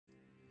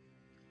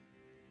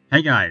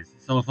Hey guys,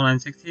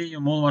 Solar4960 here, you're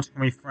more than welcome to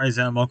call me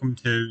Frazer, and welcome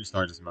to,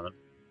 sorry just a moment,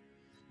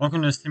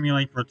 welcome to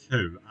Simulacra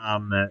 2.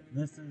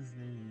 This is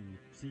the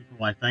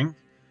sequel, I think,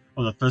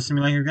 of the first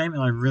Simulacra game,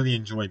 and I really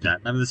enjoyed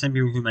that. Maybe the same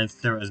people who made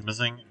Sarah is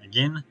Missing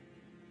again.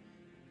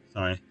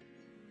 Sorry.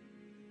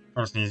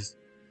 I'll sneeze.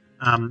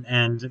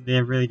 And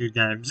they're really good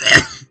games.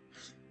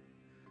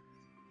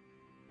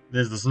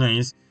 There's the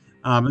sneeze.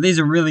 But these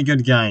are really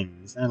good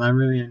games, and I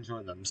really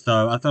enjoy them,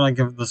 so I thought I'd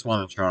give this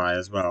one a try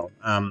as well.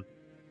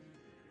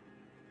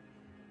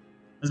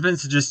 It's been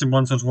suggested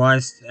once or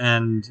twice,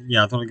 and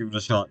yeah, I thought I'd give it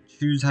a shot.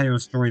 Choose how your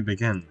story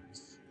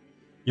begins.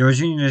 You're a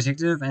junior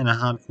detective and a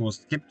hardcore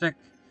skeptic.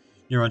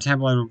 You're a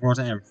tabloid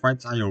reporter and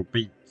frights are your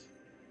beat.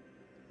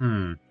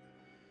 Being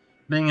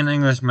an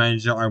English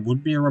major, I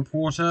would be a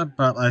reporter,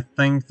 but I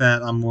think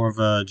that I'm more of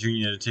a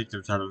junior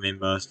detective type of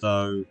member,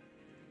 so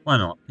why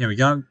not? Here we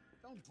go.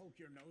 Don't poke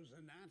your nose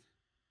in that.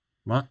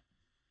 What?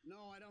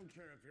 No, I don't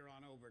care if you're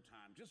on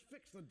overtime. Just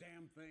fix the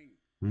damn thing.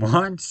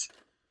 What?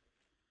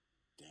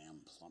 Damn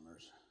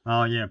plumbers.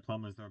 Oh yeah,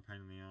 plumbers are a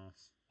pain in the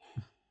ass.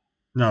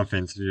 No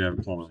offense if you have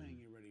a plumber. Saying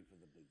you're ready for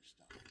the big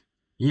stuff.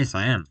 Yes,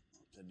 I am.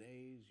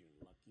 Today's your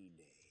lucky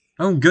day.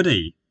 Oh,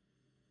 goody.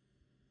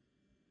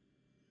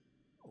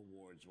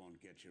 Awards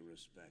won't get you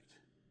respect.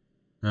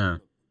 Oh.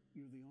 Look,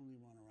 you're the only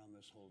one around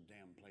this whole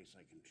damn place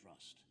I can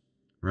trust.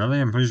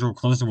 Really? I'm pretty sure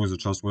constables are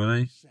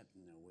trustworthy. Set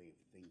in their way of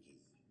thinking.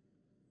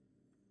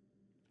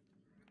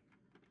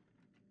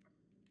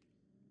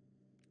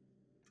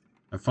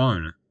 A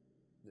phone.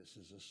 This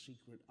is a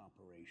secret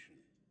operation,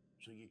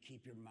 so you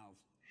keep your mouth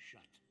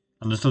shut.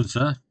 Understood,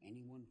 sir.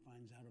 Anyone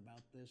finds out about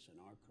this and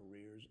our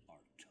careers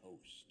are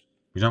toast.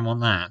 We don't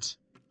want that.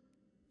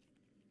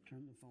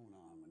 Turn the phone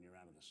on when you're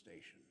out of the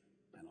station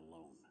and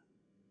alone.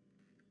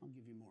 I'll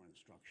give you more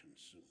instructions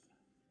soon.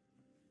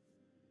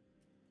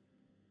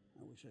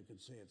 I wish I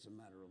could say it's a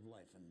matter of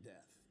life and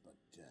death, but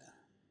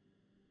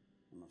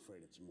I'm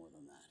afraid it's more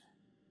than that.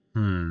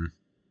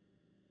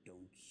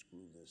 Don't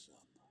screw this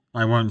up.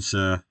 I won't,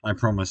 sir. I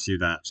promise you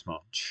that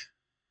much.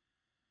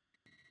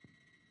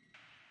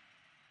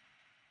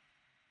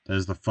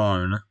 There's the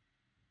phone.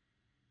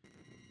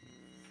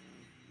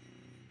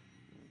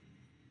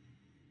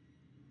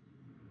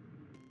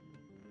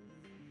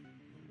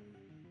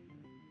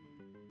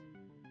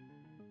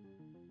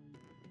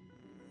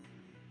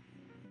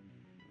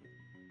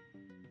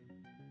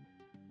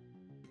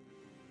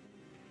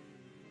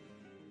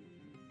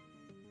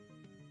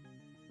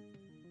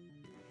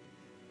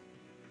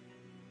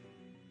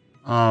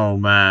 Oh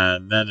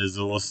man, that is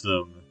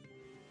awesome.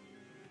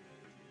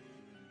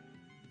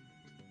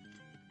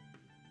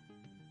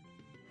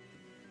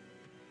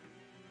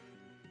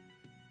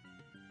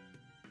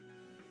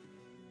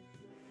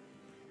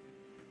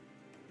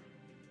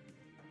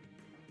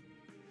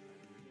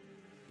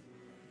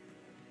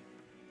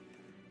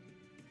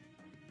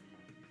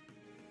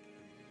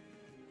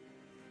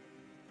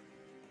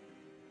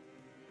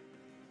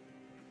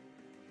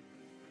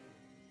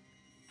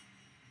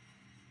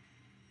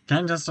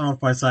 Can I just start off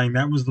by saying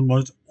that was the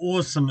most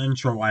awesome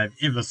intro I have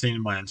ever seen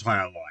in my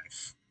entire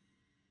life.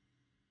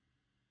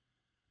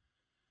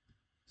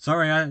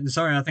 Sorry,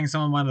 I think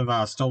someone might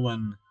have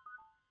stolen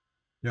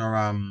your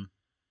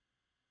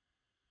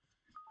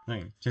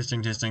thing.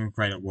 Testing,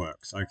 great, it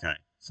works. Okay,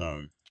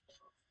 so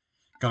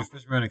got a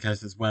first murder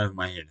case that's way over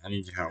my head. I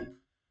need your help.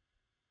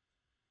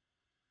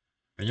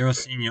 But you're a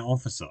senior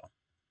officer.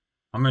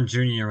 I'm a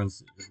junior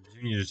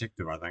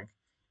detective, I think.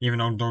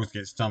 Even old dogs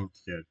get stumped,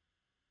 kid.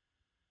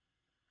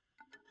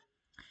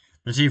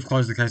 The chief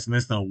closed the case in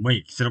less than a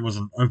week, said it was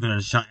an open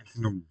and shut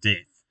accidental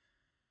death.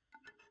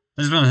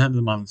 They just want to hit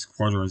the month's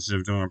quota instead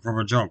of doing a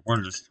proper job. What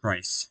a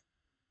disgrace.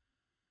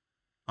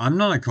 I'm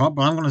not a cop,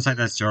 but I'm going to say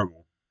that's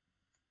terrible.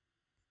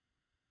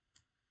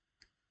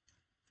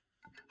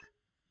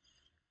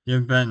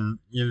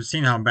 You've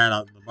seen how bad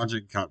the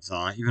budget cuts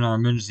are, even our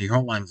emergency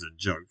hotline's a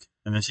joke,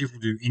 and the chief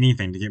will do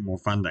anything to get more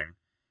funding.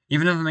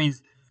 Even if it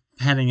means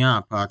padding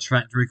up our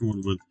track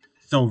record with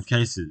solved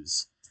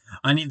cases.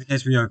 I need the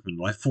case reopened,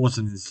 by force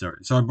if necessary,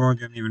 so I borrowed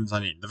the only evidence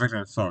I need, the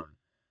victim's phone.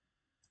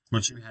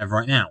 Which you have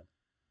right now.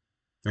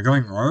 You're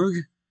going rogue?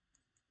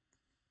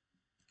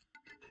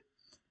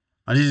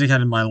 I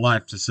dedicated my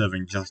life to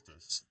serving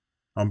justice.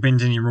 I'll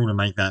bend any rule to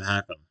make that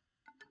happen.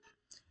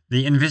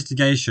 The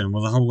investigation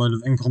was a whole load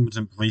of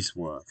incompetent police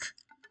work.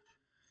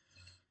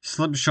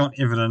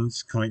 Slipshot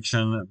evidence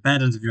collection,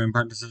 bad interviewing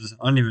practices,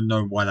 I don't even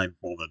know why they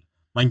bothered.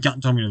 My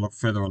gut told me to look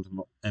further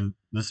onto and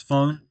this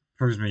phone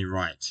proves me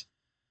right.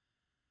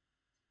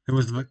 Who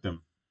was the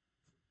victim?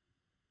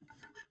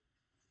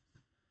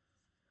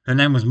 Her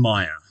name was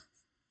Maya.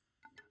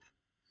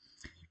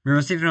 We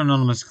received an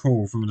anonymous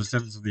call from a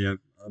disturbance of the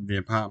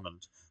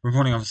apartment.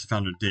 Reporting officer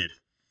found her dead.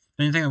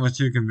 Don't you think it was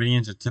too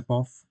convenient to tip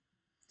off?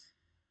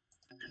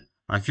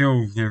 I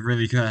feel there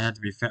really could have had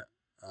to be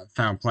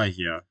foul play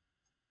here.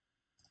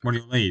 What are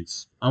your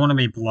leads? I want to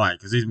be polite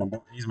because he's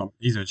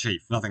my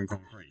chief. Nothing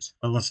concrete.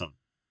 But listen.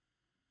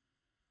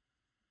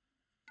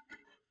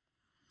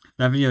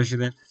 That video she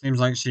left seems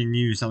like she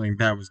knew something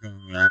bad was going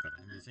to happen.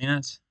 Have you seen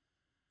it?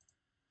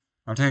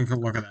 I'll take a quick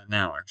look at that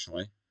now,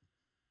 actually.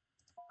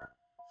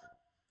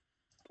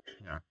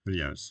 Yeah,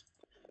 videos.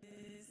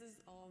 This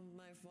is all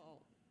my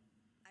fault.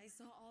 I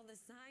saw all the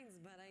signs,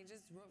 but I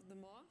just wrote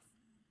them off.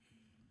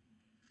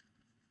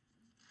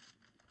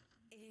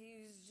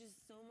 It was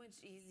just so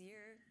much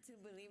easier to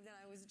believe that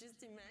I was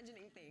just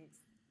imagining things.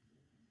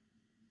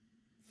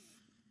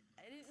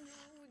 I didn't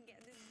know it would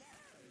get this bad.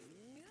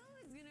 You know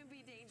it's gonna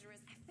be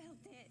dangerous. I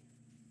felt it.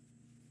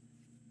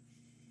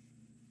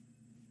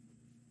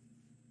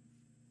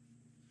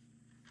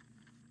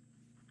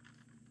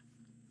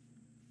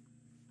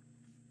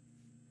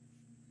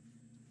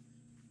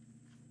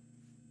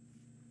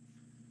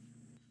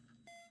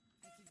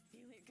 I can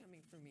feel it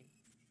coming for me.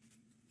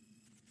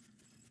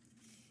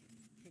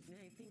 And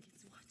I think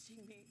it's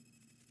watching me.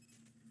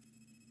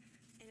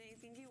 And I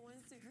think it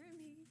wants to hurt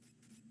me.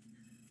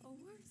 Or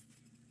worse.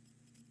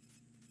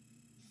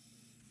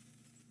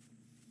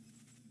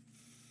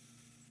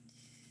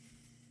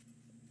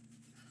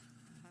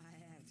 I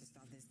have to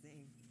stop this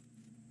thing.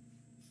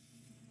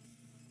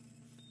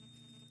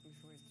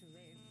 Before it's too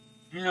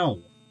late.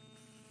 Ow!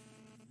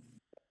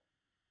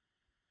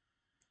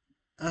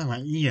 Oh, my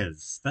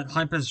ears. That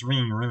hyper's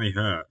ringing really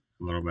hurt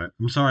a little bit.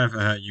 I'm sorry if it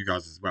hurt you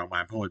guys as well.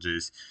 My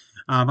apologies.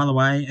 By the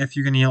way, if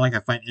you can hear like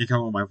a faint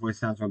echo or my voice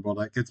sounds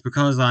robotic, it's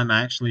because I'm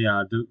actually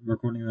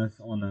recording this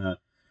on a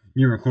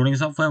new recording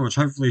software, which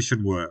hopefully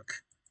should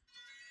work.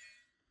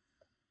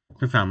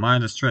 We found Maya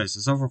distressed.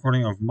 A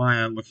self-recording of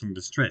Maya looking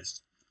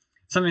distressed.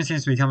 Something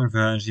seems to be coming for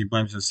her, and she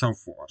blames herself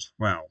for it.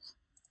 Well,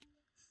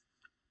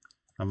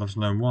 I'd love to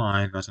know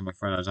why, but I'm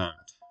afraid I don't.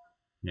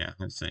 Yeah,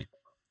 let's see. Have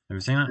you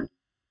seen it?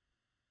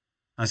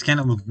 I scanned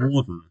it with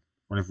Warden.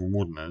 Whatever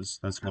Warden is.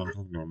 That's what I'm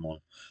talking to him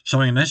on.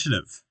 Showing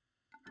initiative.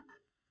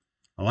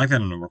 I like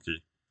that in a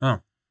rookie.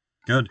 Oh,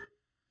 good.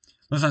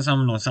 Looks like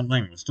someone or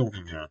something was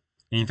stalking her.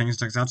 Anything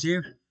sticks out to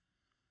you?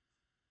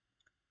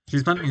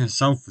 She's blaming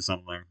herself for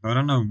something, but I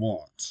don't know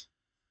what.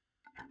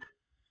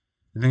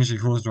 I think she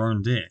caused her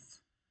own death.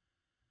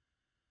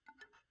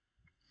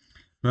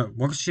 But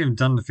what could she have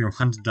done to feel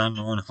hunted down in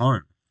her own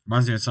home?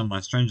 Reminds me of some of my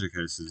stranger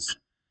cases.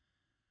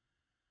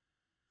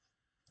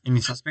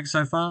 Any suspects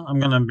so far? I'm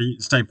gonna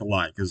stay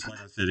polite, because like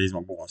I said, he's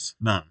my boss.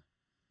 None.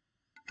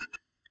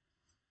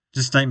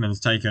 Just statements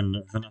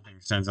taken for nothing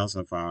stands out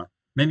so far.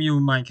 Maybe you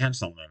might catch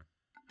something.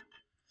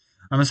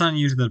 I'm assigning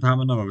you to the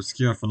Department of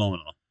Obscure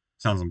Phenomena.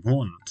 Sounds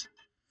important.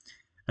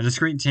 A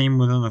discrete team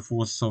within the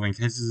force solving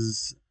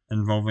cases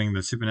involving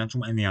the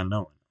supernatural and the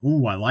unknown.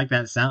 Ooh, I like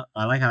that sound.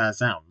 I like how that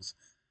sounds.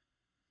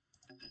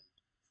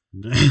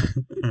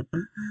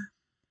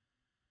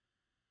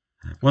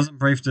 Wasn't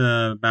briefed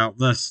about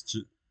this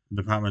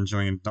department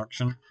during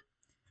induction.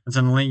 It's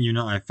an elite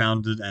unit I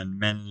founded and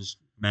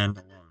manned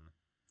alone.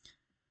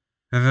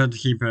 Prefer to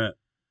keep it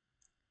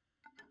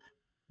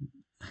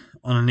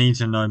on a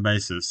need-to-know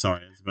basis.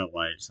 Sorry, it's a bit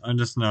late. I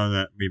just know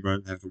that we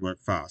both have to work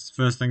fast.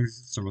 First things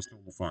is to restore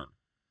the phone.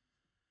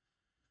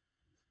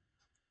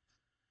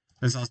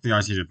 Let's ask the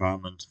IT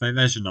department.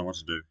 They should know what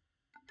to do.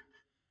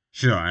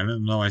 Sure, I let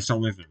them know I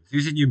stole evidence.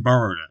 You said you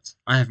borrowed it.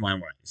 I have my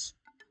ways.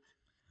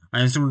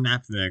 I installed an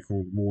app there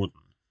called Warden.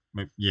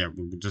 But yeah,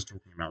 we were just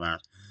talking about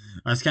that.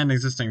 I scanned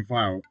existing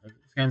files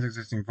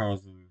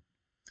and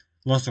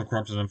lost or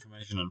corrupted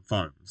information and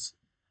phones.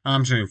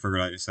 I'm sure you'll figure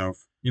it out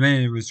yourself. You may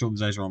need to restore the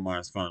data on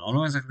Maya's phone. I'm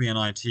not exactly an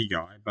IT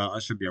guy, but I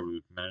should be able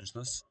to manage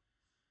this.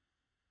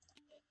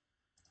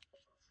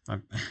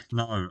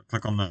 No,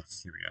 click on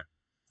this. Here we go.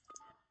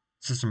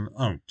 System.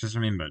 Oh, just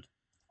remembered.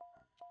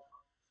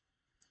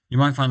 You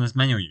might find this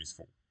manual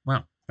useful.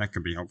 Well, that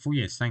could be helpful.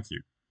 Yes, thank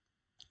you.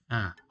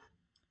 Ah,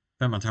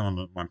 bet my tongue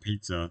on my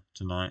pizza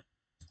tonight.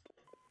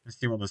 Let's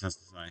see what this has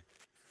to say.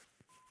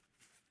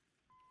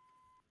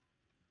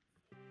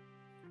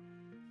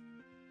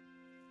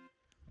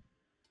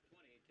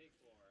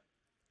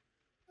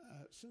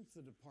 Since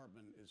the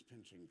department is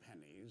pinching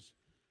pennies,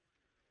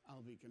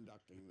 I'll be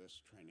conducting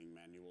this training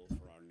manual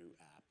for our new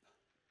app.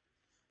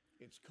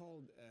 It's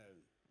called,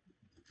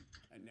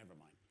 never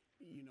mind.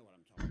 You know what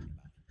I'm talking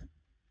about.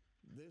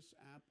 This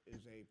app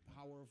is a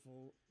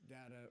powerful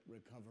data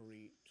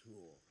recovery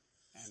tool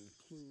and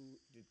clue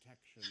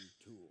detection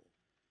tool.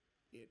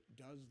 It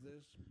does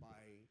this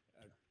by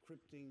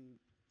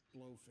crypting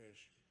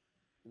blowfish,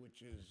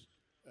 which is,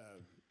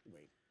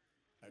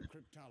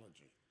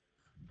 cryptology.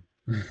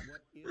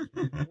 What is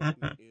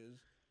important is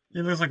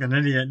He looks like an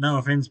idiot. No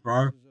offense,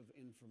 bro. pieces of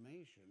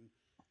information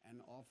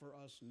and offer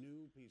us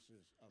new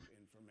pieces of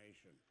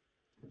information.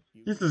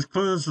 He's as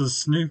clueless as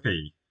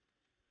Snoopy.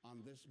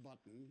 On this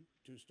button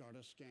to start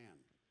a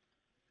scan,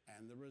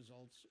 and the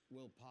results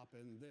will pop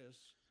in this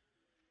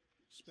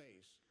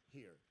space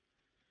here.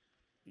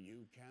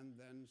 You can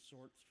then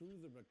sort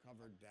through the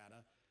recovered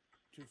data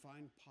to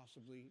find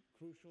possibly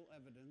crucial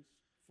evidence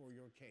for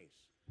your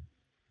case.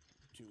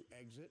 To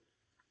exit,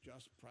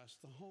 just press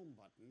the home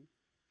button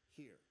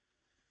here.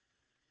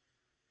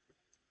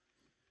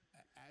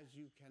 As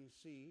you can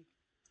see,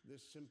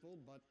 this simple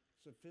but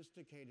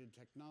sophisticated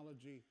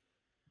technology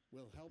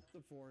will help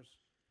the force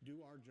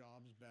do our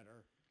jobs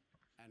better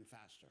and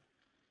faster.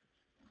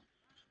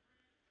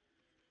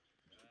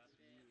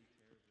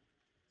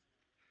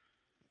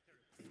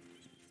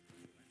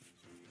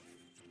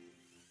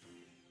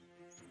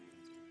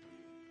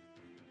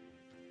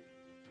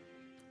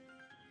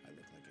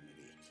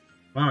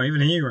 Wow,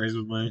 even he agrees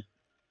with me.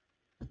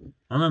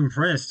 I'm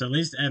impressed. At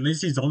least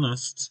he's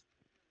honest.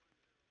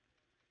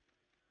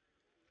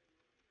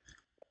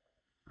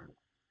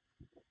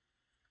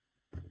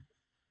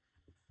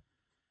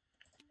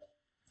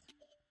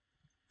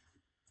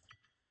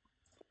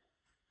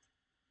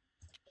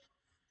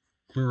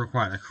 Clue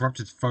required. A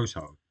corrupted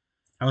photo.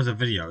 That was a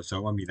video, so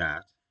it won't be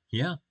that.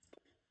 Yeah?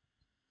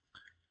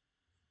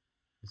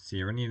 Let's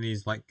see, are any of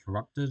these, like,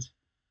 corrupted?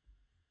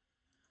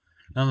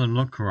 None of them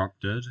look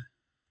corrupted.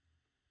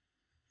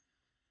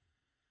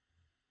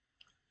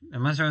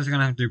 Am I seriously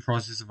gonna have to do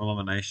process of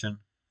elimination?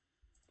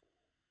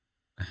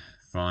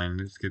 Fine,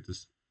 let's get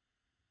this.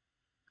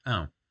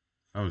 Oh.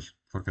 That was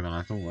quicker than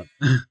I thought.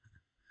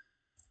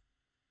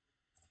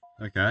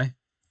 Okay.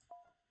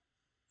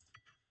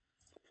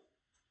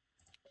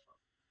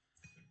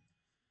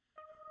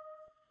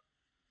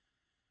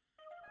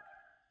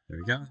 There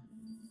we go.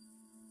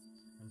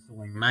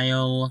 Installing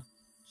mail,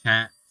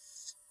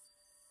 chats,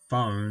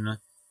 phone.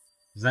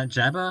 Is that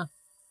Jabba?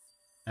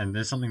 And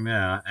there's something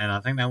there, and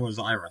I think that was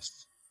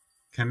Iris.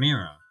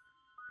 Chimera.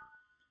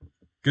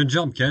 Good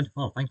job, kid.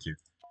 Oh, thank you.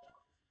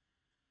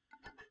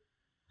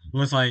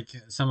 Looks like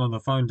some of the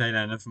phone data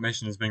and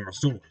information is being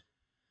restored.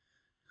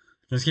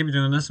 Just keep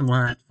doing this and we'll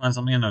have to find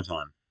something in no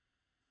time.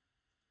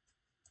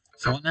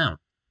 So what now?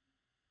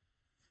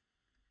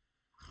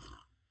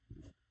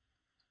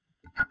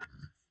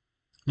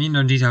 Need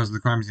no details of the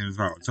crime scene as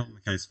well. It's all in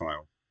the case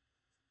file.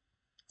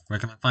 Where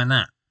can I find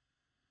that?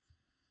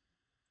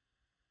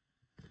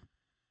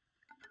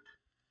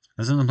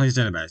 It's in the police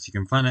database. You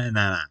can find it in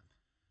that app.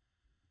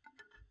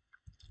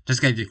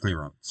 Just gave you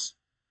clearance.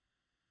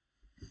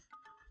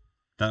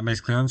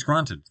 Database clearance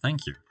granted.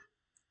 Thank you.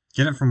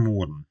 Get it from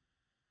Warden.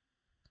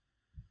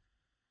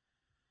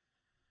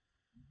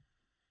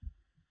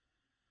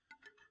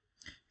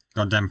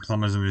 Goddamn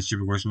plumbers and this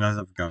stupid question does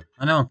have to go.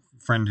 I know a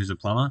friend who's a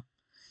plumber.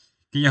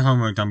 Get your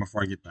homework done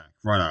before I get back.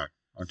 Righto.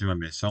 I'll do my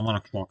best. So I'm on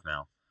a clock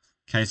now.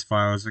 Case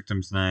files,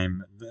 victim's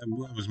name.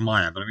 It was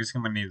Maya, but I'm guessing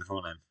I'm going to need the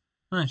full name.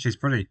 Oh, she's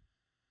pretty.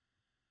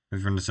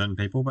 Different to certain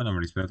people, but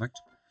nobody's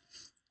perfect.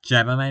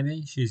 Jabba,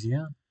 maybe? She's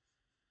here.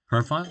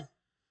 Profile?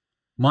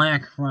 Maya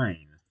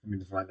Crane. Let me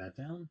just write that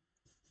down.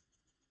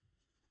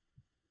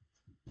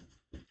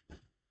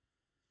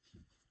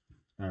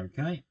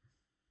 Okay.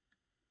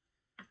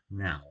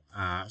 Now,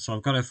 so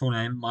I've got her full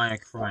name, Maya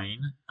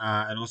Crane.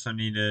 It also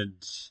needed...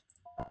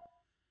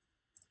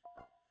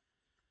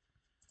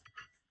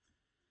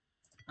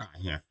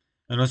 yeah.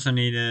 It also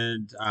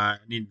needed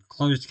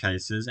closed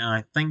cases, and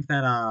I think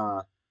that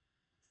I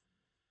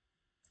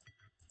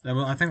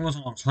think it was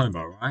in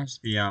October, right?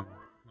 The I'm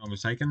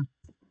mistaken.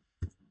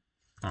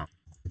 Oh.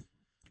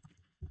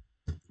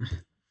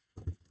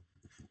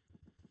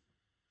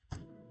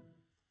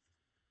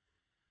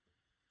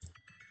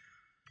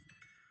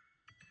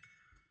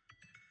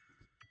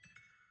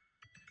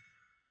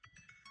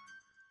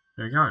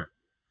 There we go.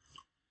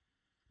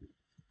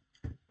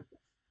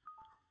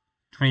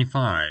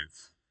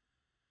 25.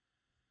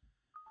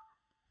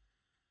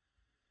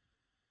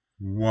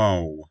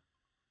 Whoa.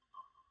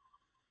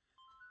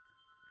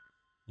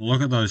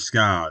 Look at those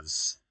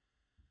scars.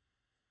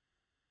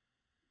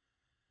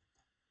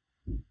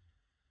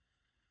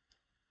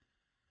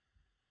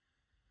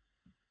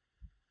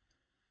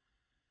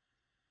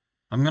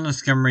 I'm gonna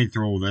skim read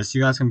through all this.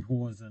 You guys can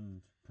pause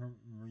and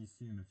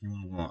resume if you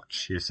want to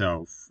watch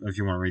yourself, if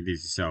you want to read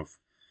these yourself.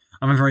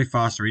 I'm a very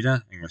fast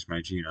reader, English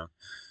major, you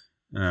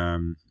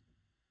know.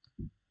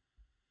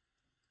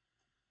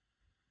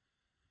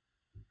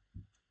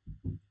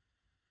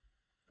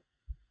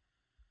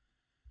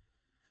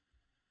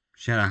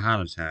 She had a heart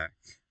attack.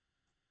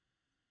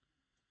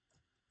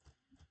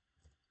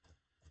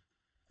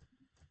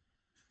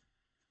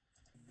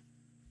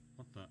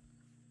 What the?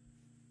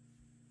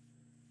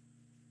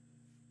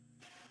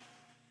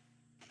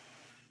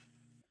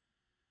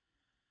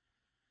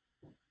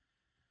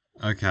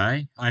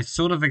 Okay. I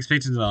sort of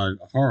expected a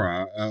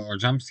horror or a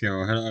jump scare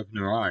or her to open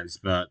her eyes,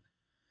 but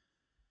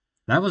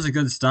that was a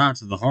good start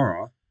to the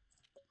horror.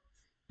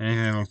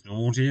 Anything that looks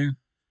normal to you?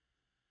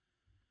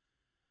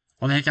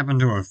 What the heck happened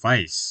to her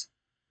face?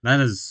 That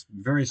is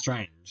very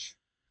strange.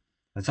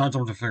 It's hard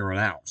to figure it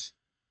out.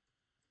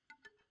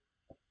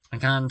 I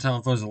can't tell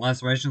if those are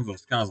lacerations or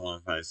scars on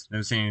her face.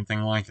 Never seen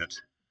anything like it.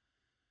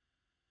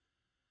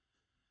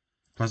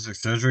 Plastic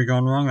surgery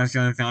gone wrong? That's the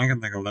only thing I can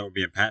think of that would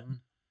be a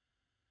pattern.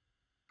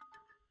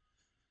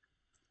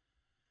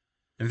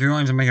 If you're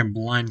going to make a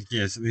blind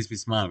guess, at least be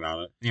smart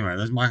about it. Anyway,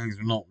 those markings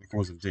were not the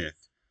cause of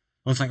death.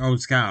 Looks like old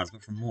scars,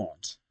 but from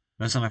what?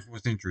 That's on the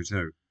 4th century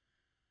too.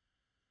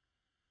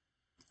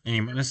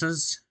 Any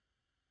witnesses?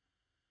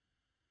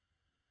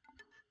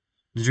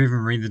 Did you even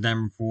read the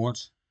damn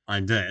report?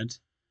 I did.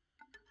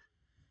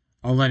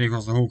 Old lady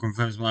across the hall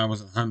confirms Maya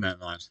wasn't home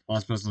that night.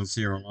 Last person to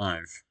see her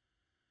alive.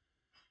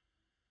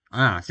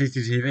 Ah,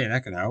 CCTV,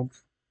 that could help.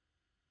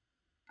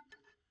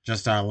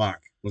 Just our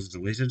luck. Was it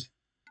deleted?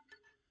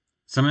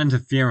 Some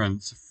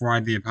interference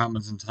fried the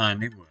apartment's entire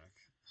network.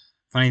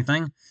 Funny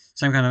thing,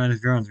 same kind of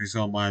interference we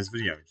saw in Maya's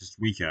video, just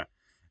weaker.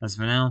 As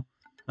for now,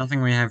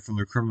 Nothing we have from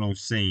the criminal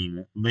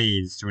scene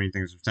leads to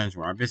anything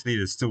substantial. Our best lead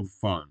is still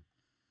fun.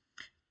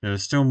 There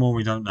is still more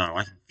we don't know.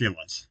 I can feel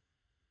it.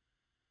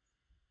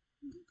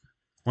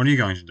 What are you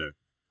going to do?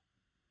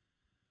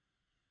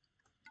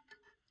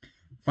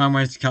 Find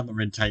ways to cut the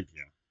red tape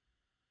here.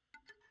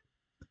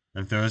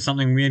 If there is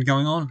something weird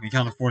going on, we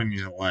can't afford any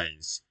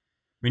delays.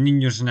 We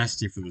need your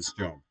tenacity for this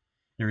job.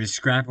 Every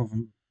scrap of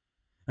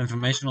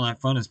information on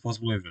that phone is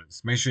possible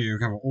evidence. Make sure you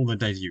recover all the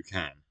data you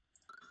can.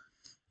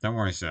 Don't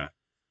worry, sir.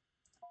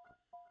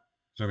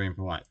 So being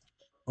polite.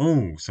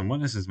 Oh, some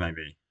witnesses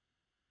maybe.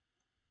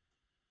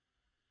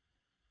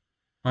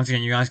 Once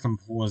again, you guys can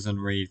pause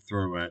and read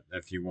through it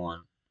if you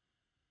want.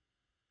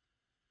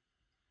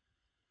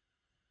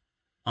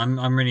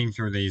 I'm reading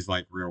through these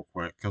like real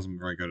quick because I'm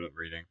very good at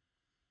reading.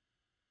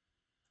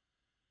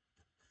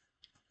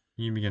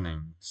 New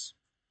Beginnings.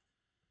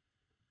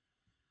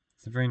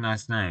 It's a very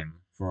nice name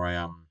for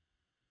a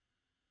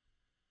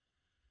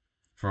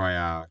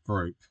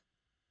group.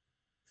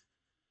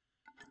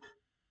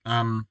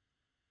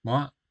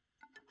 What?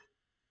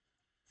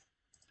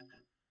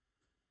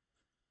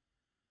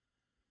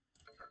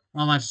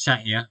 I'd like to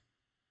chat here.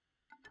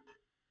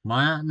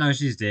 Maya? No,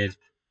 she's dead.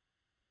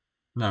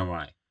 No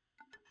way.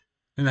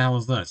 Who the hell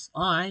is this?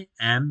 I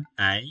am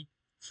a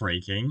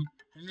freaking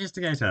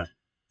investigator.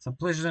 It's a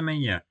pleasure to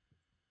meet you.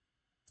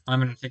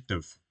 I'm a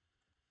detective.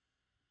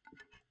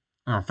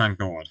 Oh, thank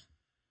God.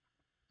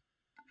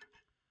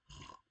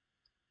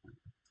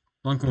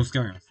 Don't call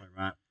scaring us like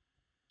that.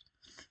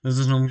 This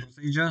is normal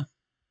procedure.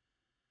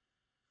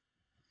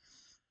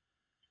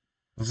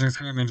 It's an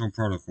experimental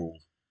protocol.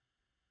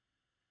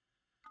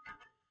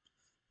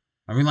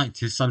 Are we like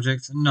test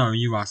subjects? No,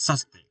 you are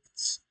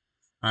suspects.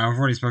 I've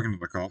already spoken to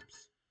the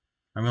cops.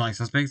 Are we like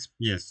suspects?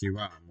 Yes, you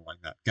are. More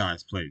like that.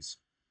 Guys, please.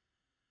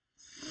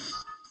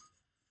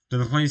 Do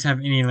the police have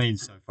any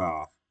leads so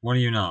far? What do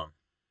you know?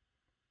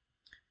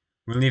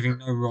 We're leaving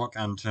no rock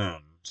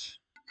unturned.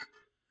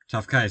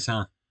 Tough case,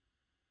 huh?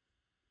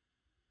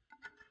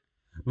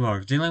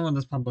 Look, dealing with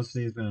this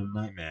publicity has been a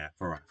nightmare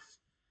for us.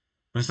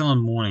 We're still in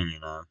mourning, you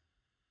know.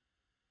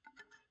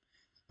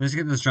 Let's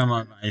get this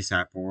drama over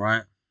ASAP,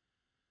 alright?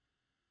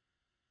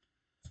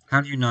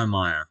 How do you know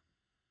Maya?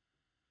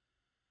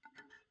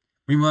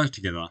 We worked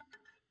together.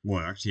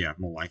 Worked, yeah,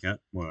 more like it.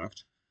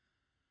 Worked.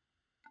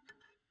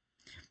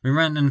 We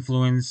ran an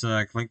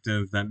influencer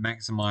collective that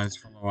maximized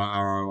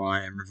follower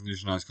ROI and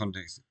revolutionized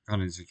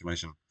content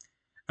circulation.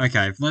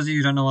 Okay, for those of you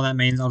who don't know what that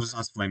means, I'll just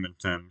ask layman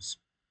terms.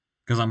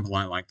 Because I'm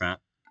polite like that.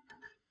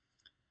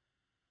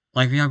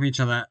 Like, we help each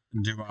other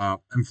do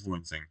our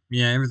influencing.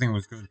 Yeah, everything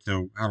was good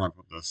till, how do I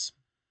put this?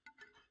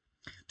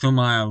 Till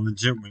Maya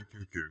legit went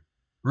cuckoo.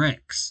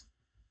 Rex.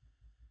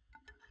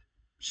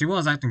 She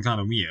was acting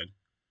kind of weird.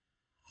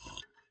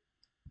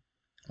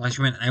 Like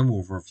she went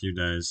AWOL for a few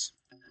days.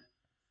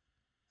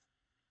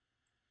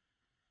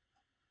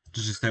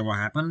 Did she say what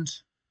happened?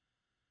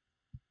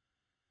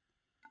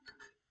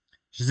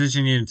 She said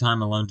she needed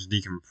time alone to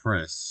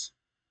decompress.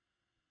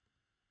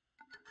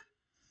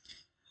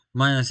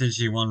 Maya said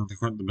she wanted to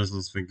quit the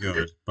business for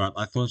good, but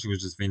I thought she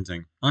was just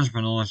venting.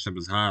 Entrepreneurship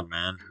is hard,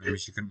 man. Maybe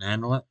she couldn't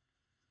handle it?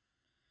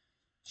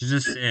 She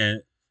just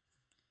said...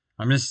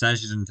 I'm just sad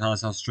she didn't tell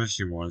us how stressed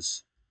she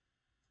was.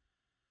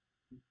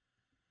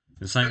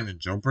 You're saying the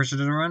job pressure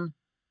did her in?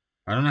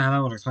 I don't know how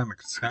that would explain the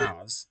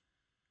scars.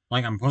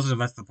 Like, I'm positive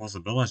that's the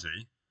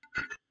possibility.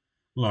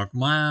 Look,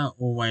 Maya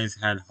always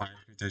had high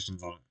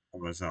expectations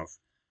of herself.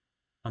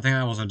 I think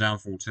that was her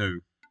downfall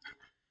too.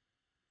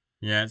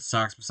 Yeah, it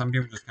sucks, but some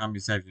people just can't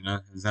be saved, you know?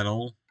 Is that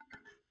all?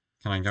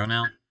 Can I go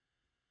now?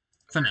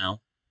 For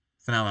now.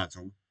 For now, that's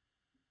all.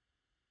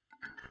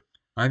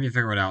 I hope you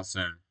figure it out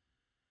soon.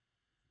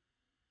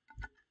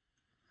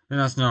 Let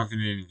us know if you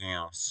need anything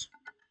else.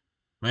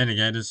 Later,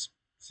 Gators.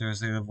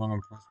 Seriously, live long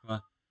and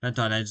prosper. That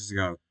died ages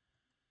ago.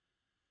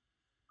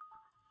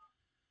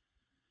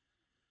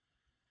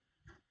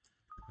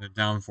 The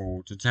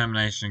downfall.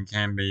 Determination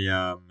can be,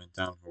 a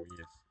downfall,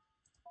 yes.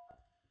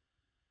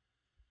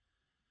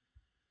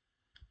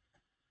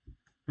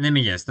 Let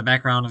me guess, the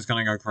background is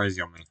gonna go crazy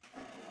on me.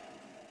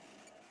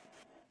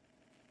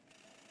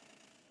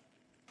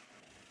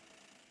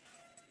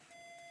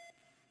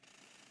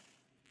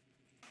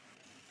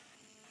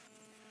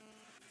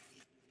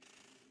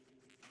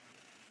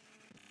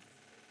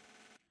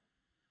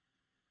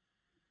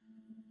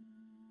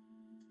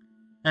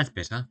 That's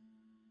better.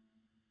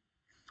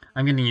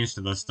 I'm getting used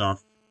to this stuff.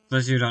 For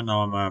those of you who don't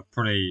know, I'm a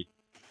pretty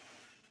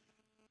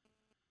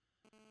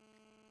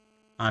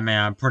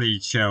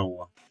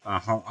chill.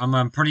 I'm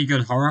a pretty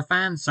good horror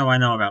fan, so I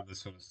know about this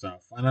sort of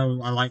stuff. I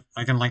know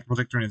I can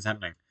predict when it's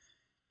happening.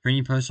 When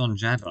you post on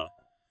Jabber, let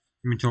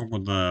me talk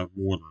with the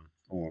warden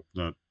or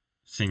the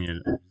senior.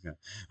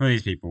 Who are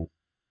these people?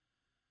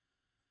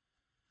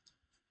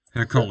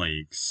 Her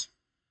colleagues.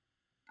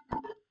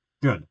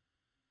 Good.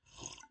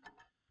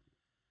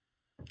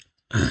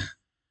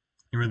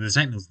 You read the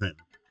statements then.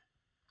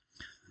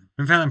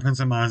 We found in Prince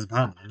of Maya's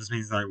apartment. This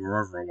means like we're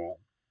over a lot.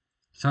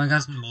 So I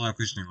guess I'm not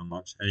questioning them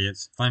much,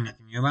 idiots. Find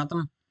anything new about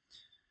them?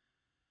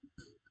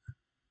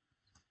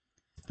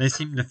 They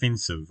seem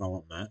defensive,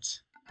 I'll admit.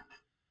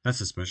 That's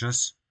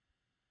suspicious.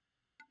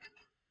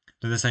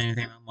 Did they say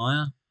anything about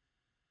Maya?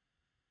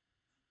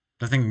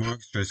 The thing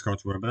works stress got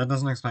to her, but that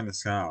doesn't explain the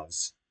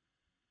scars.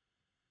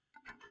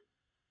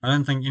 I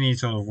don't think any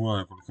sort of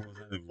work would cause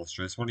that level of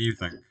stress. What do you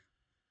think?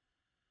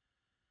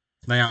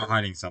 They are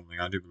hiding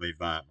something, I do believe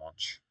that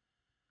much.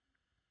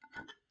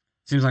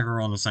 Seems like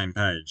we're on the same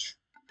page.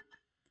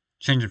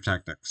 Change of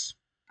tactics.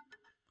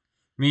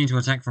 We need to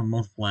attack from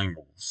multiple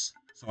angles.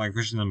 So I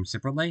question them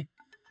separately.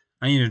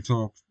 I need to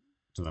talk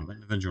to them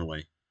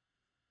individually.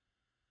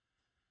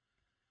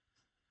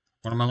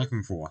 What am I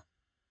looking for?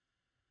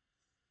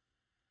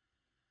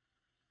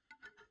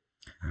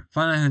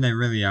 Find out who they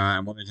really are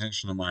and what the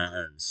intention of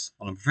Maya is,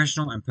 on a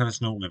professional and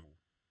personal level.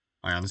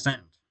 I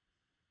understand.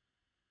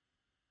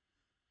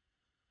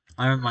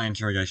 I'm at my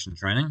interrogation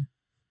training.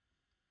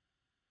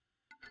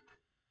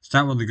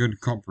 Start with the good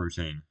cop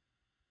routine.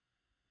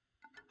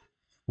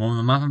 Warm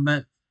them up a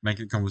bit, make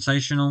it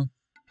conversational.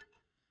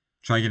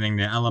 Try getting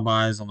their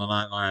alibis on the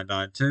night Maya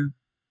died too.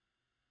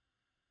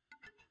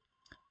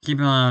 Keep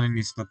an eye on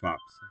any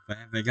slip-ups. If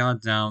they have their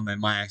guard down, they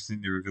might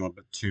accidentally reveal a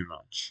bit too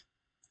much.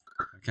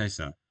 Okay,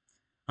 sir.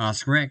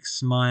 Ask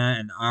Rex, Maya,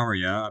 and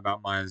Arya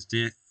about Maya's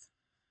death.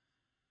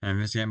 And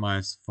investigate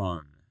Maya's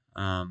phone.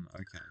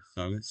 Okay,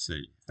 so let's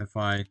see.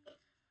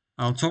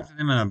 I'll talk to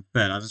them in a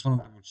bit. I just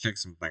want to double check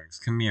some things.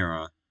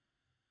 Chimera.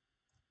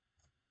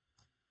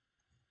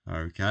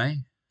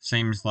 Okay.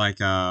 Seems like,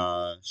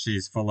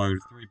 she's followed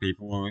 3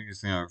 people, or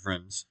using her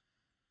friends.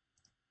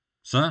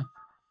 Sir?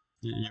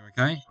 You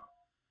okay?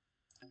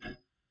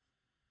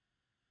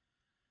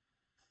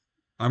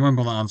 I won't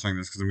bother answering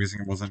this because I'm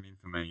guessing it wasn't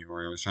meant for me,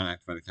 or I was trying to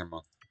activate the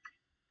camera.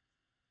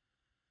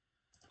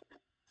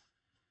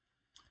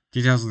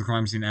 Details of the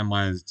crime scene and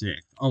Maya's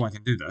death. Oh, I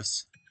can do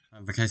this.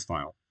 The case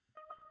file.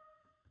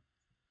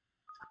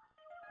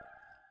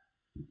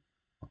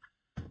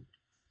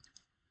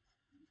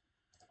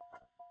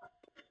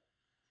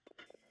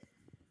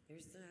 There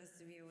still has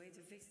to be a way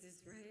to fix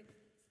this, right?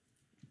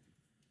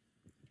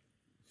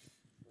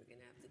 We're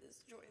gonna have to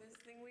destroy this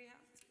thing. We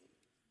have to.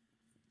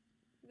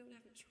 We don't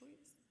have a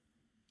choice.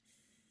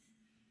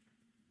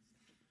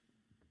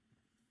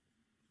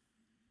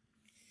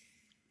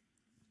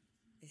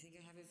 I think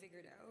I have it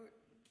figured out.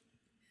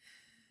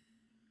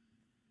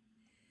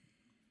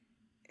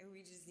 And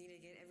we just need to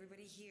get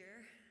everybody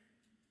here.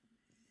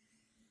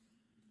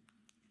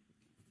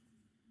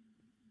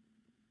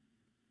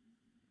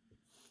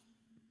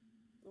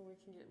 And we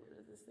can get rid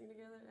of this thing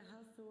together. It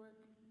has to work.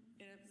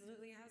 It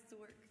absolutely has to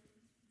work.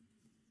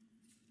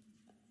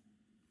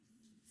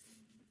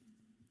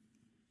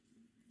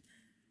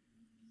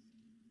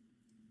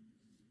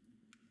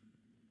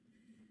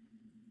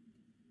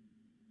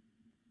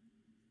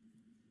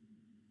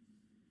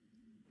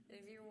 And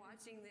if you're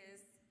watching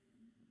this,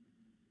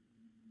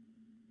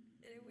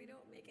 and if we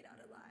don't make it out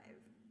alive,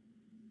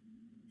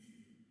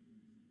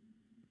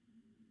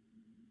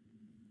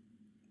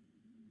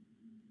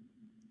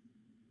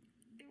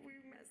 if we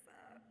mess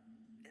up,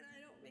 and I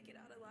don't make it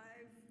out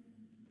alive,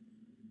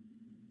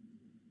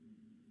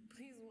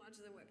 please watch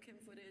the webcam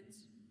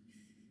footage.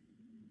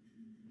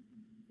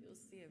 You'll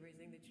see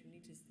everything that you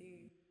need to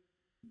see.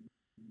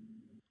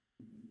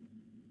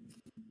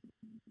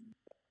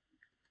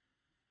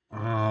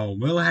 Oh,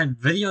 Will had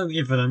video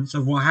evidence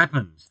of what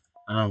happened.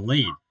 And a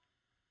lead.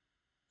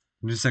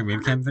 You just say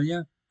webcam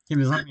video? He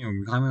was like me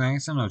on climbing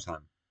ranks in no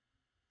time.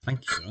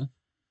 Thank you, sir.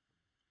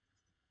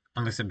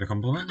 I'll accept a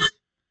compliment.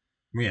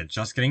 We are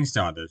just getting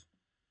started.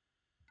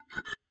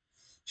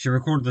 She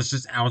recorded this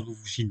just hours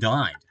before she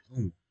died.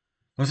 Ooh.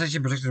 Looks like she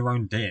predicted her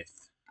own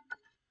death.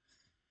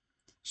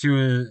 She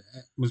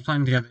was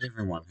planning to gather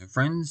everyone. Her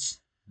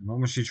friends? And what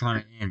was she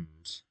trying to end?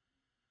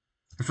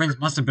 Her friends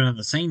must have been at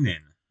the scene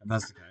then, if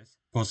that's the case.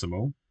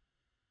 Possible.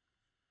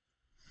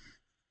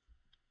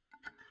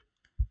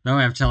 No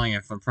way of telling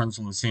if the prints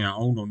on the scene are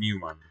old or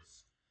new ones.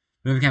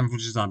 The webcam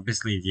footage is our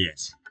best lead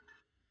yet.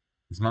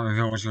 This might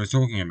reveal what she was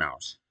talking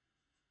about.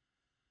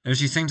 If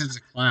she synced it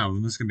to cloud,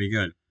 then this could be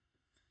good.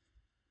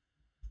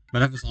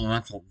 But if it's on a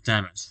laptop,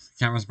 damn it. The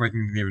camera's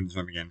breaking the evidence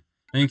room again.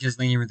 Don't you kids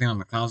leaving everything on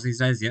the clouds these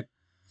days? Yep.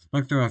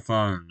 Look through her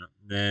phone.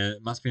 There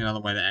must be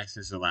another way to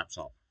access the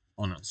laptop.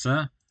 On it,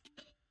 sir.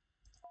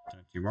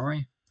 Don't you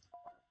worry.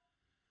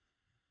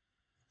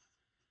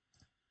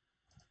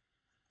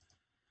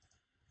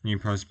 New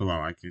post below.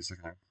 I guess I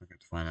can't click it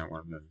to find out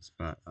what it is,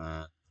 but, Oh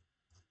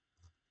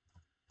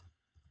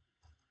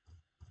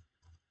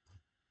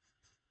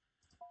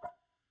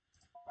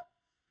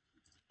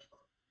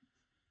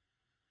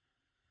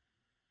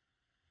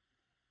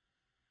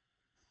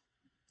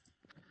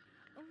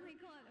my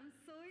god, I'm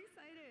so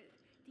excited.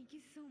 Thank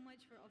you so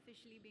much for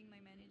officially being my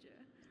manager.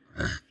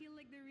 I feel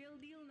like the real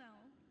deal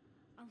now.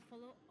 I'll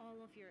follow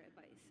all of your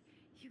advice.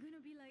 You're gonna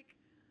be like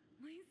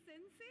my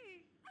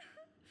sensei.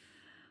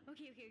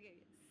 Okay.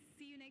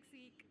 See you next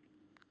week.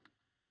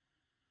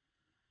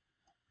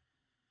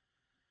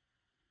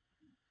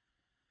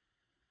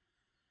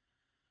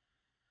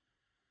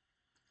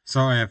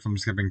 sorry if I'm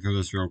skipping through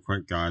this real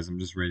quick, guys. I'm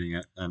just reading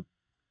it.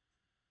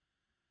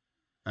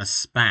 A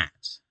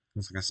spat.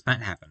 Looks like a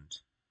spat happened.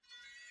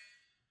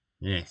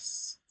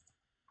 Yes.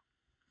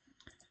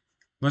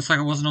 Looks like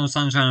it wasn't all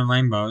sunshine and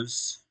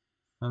rainbows.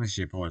 At least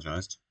she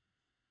apologized.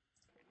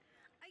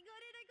 I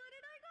got it, I got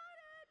it, I got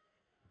it!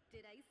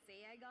 Did I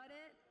say I got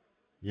it?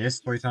 Yes,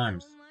 Thank 3 you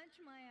times. so much,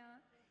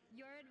 Maya.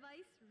 Your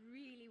advice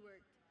really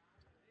worked.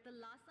 The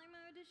last time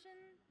I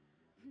auditioned,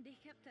 they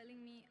kept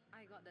telling me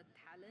I got the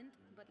talent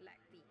but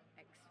lacked the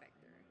X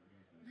factor.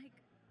 Like,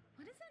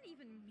 what does that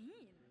even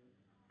mean?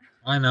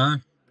 I know.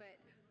 But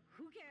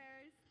who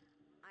cares?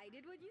 I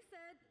did what you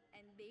said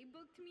and they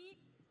booked me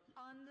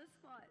on the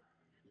spot.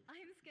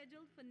 I'm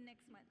scheduled for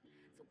next month.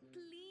 So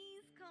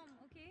please come,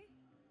 okay?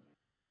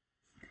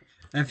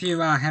 If you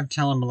have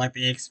talent but like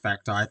the X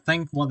Factor, I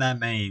think what that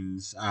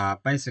means,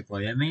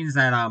 basically, it means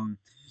that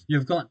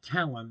you've got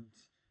talent,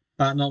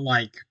 but not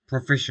like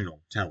professional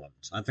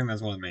talent. I think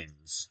that's what it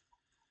means.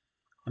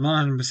 I'm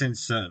not 100%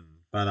 certain,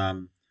 but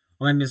or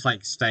maybe it's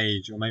like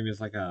stage, or maybe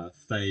it's like a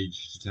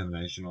stage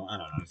determination, or I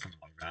don't know, something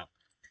like that.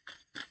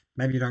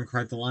 Maybe you don't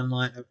create the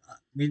limelight.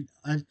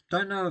 I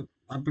don't know.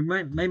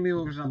 Maybe it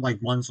was like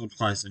once or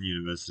twice in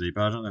university,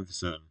 but I don't know for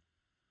certain.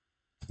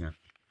 Yeah.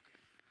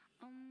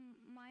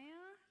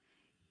 Maya,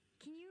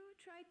 can you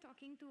try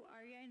talking to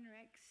Arya and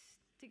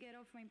Rex to get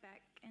off my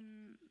back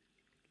and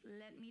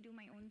let me do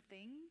my own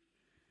thing?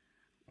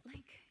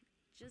 Like,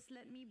 just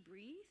let me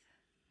breathe?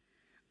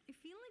 I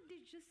feel like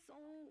they're just so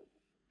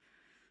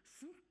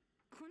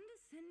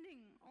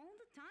condescending all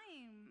the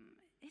time.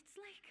 It's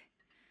like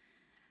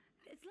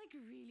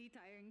really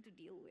tiring to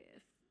deal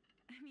with.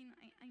 I mean,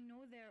 I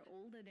know they're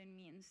older than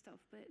me and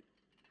stuff, but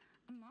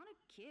I'm not a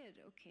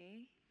kid,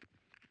 okay?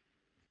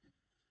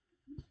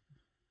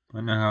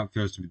 I know how it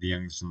feels to be the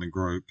youngest in the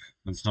group,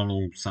 but it's not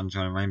all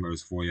sunshine and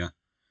rainbows for you.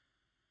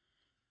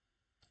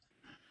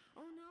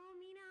 Oh no,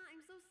 Mina,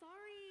 I'm so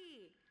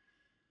sorry.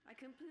 I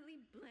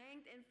completely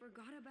blanked and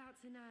forgot about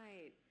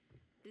tonight.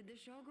 Did the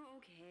show go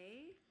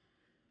okay?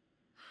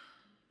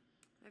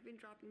 I've been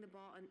dropping the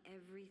ball on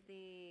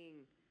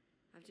everything.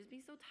 I've just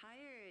been so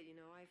tired, you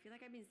know? I feel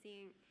like I've been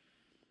seeing.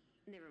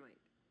 Never mind.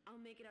 I'll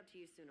make it up to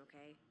you soon,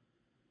 okay?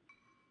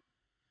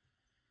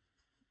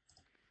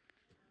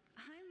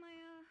 Hi,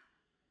 Maya.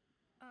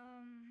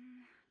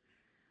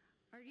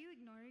 Are you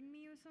ignoring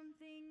me or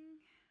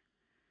something?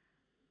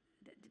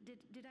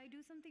 Did I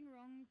do something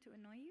wrong to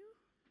annoy you?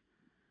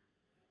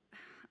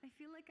 I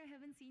feel like I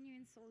haven't seen you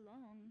in so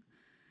long.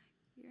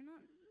 You're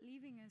not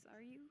leaving us,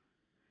 are you?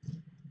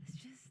 It's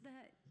just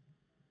that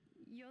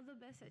you're the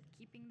best at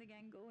keeping the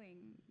gang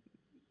going.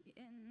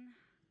 And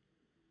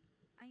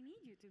I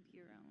need you to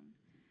be around.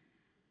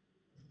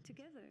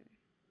 Together.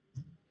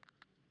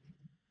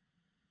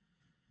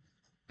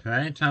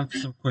 Okay, time for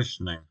some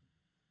questioning.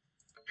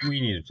 We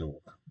need to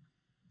talk.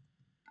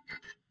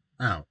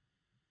 Oh.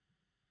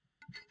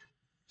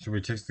 Should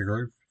we text the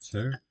group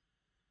too?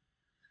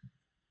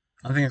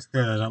 I think it's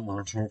clear they don't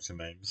want to talk to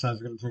me. Besides,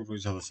 we're going to talk to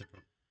each other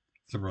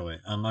separately.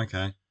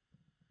 Okay.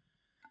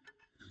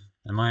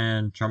 Am I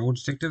in trouble,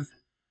 detective?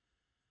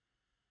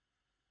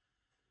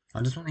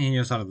 I just want to hear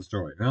your side of the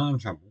story. We're not in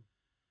trouble.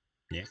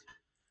 Yes.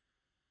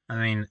 I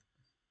mean,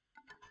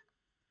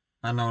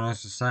 I don't know what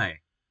else to say.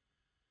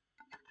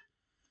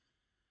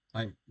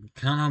 Like,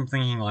 can't help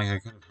thinking like I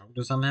could have helped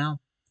her somehow.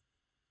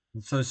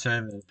 It's so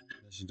sad that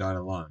she died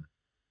alone.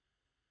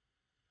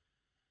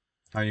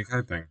 How are you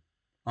coping?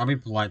 I'll be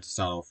polite to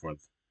start off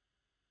with.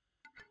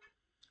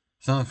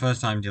 It's not the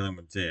first time dealing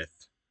with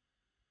death,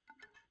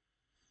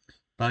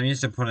 but I'm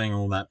used to putting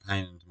all that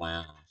pain into my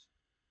art.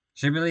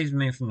 She believed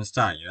me from the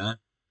start, you know?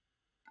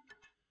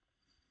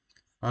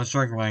 I was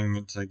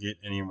struggling to get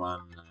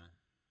anyone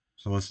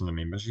to listen to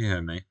me, but she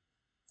heard me.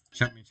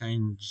 She helped me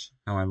change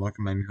how I look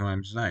and made me who I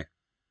am today.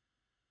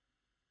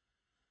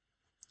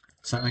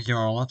 Sound like you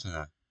owe a lot to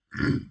her.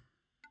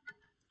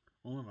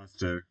 All of us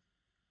do.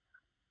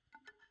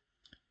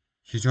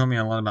 She taught me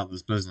a lot about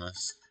this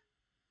business.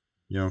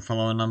 Your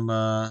follower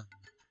number's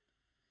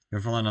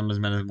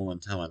manageable than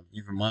talent.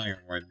 Even mine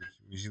got worried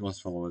when she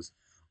lost followers.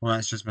 Well,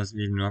 that's just must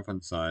be even up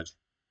inside.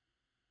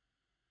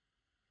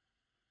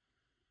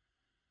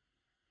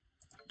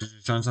 Did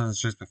you show signs of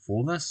stress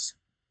before this?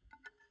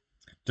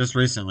 Just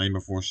recently,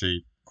 before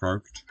she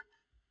croaked.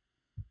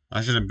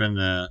 I should have been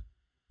there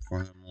for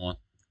her more.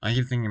 I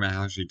keep thinking about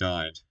how she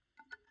died.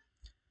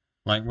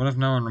 Like, what if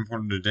no one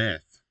reported her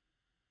death?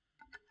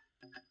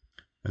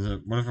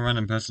 What if a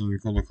random person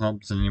called the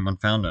cops and anyone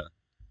found her?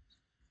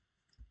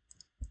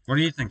 What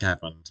do you think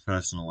happened,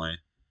 personally?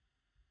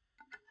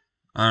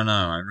 I don't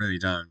know, I really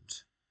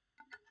don't.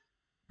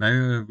 Maybe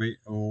it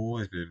will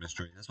always be a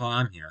mystery. That's why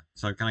I'm here.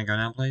 So can I go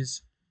now,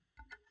 please?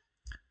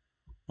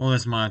 All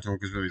this mind talk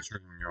is really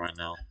triggering me right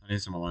now. I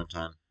need some alone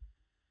time.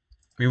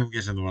 We will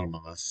get to the bottom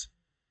of this.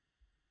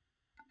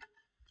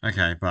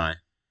 Okay, bye.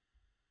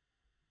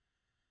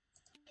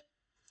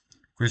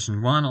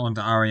 Question 1 on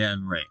to Arya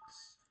and Rex.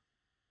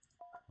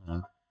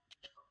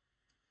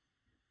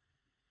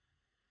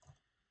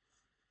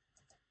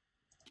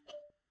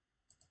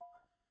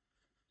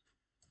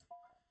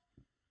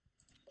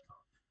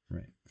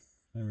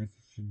 Rex.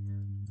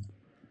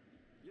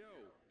 Yo,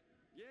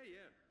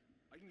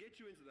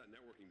 you into that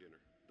networking dinner.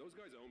 Those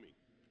guys owe me.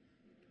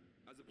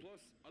 As a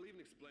plus, I'll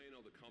even explain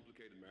all the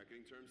complicated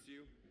marketing terms to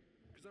you,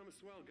 because I'm a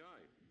swell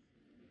guy.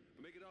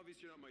 But make it obvious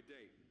you're not my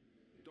date.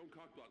 Don't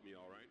cockblock me,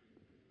 alright?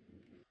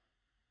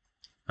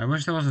 I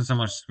wish there wasn't so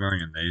much swearing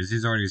in these.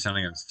 He's already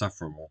sounding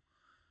insufferable.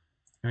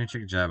 Let me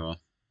check Jabba.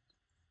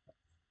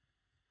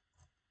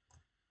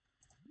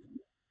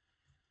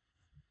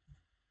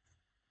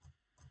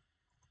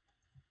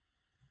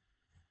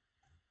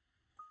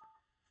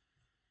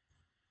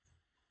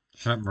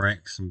 Shut up,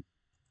 Rex.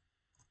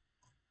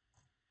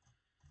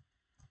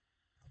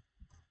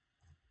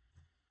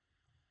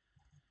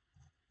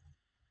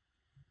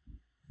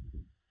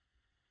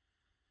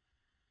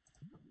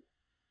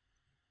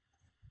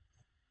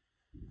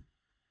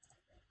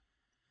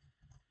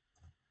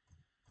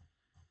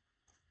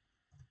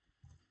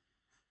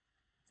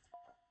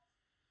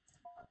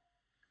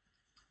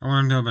 I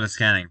want to do a bit of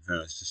scanning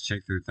first, just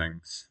check through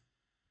things.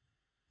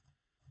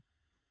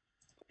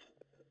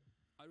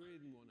 I really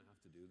didn't want to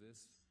have to do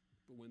this,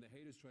 but when the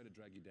haters try to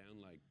drag you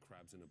down like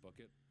crabs in a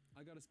bucket,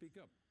 I gotta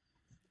speak up.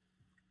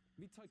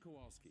 Meet Ty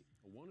Kowalski,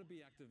 a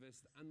wannabe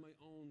activist and my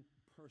own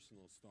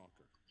personal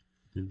stalker.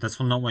 That's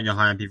not what you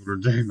hire people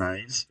to do,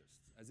 mate.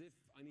 As if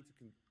I need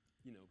to,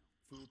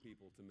 fool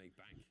people to make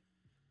bank.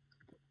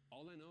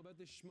 All I know about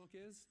this schmuck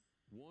is,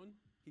 1,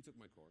 he took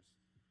my course.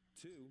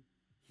 2,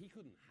 he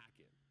couldn't hack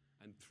it.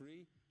 And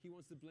 3, he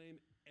wants to blame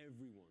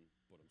everyone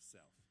but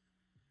himself.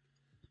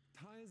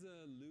 Ty is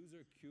a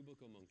loser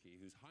cubicle monkey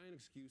who's high on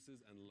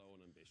excuses and low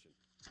on ambition.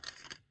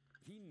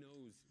 He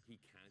knows he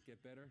can't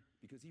get better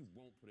because he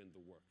won't put in the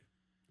work.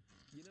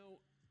 You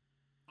know,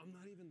 I'm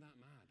not even that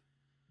mad.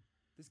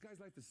 This guy's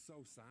life is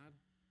so sad,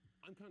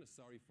 I'm kind of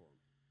sorry for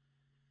him.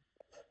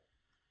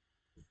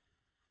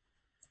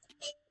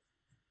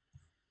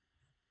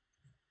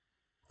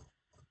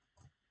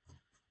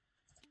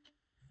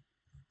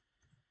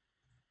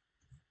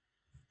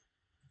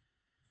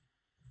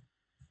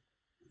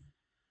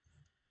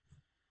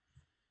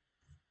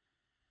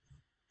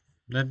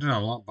 They do a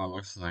lot by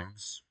looks of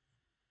things.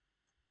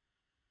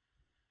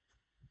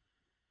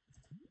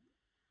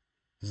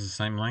 Is it the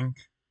same link?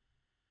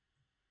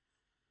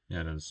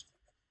 Yeah, it is.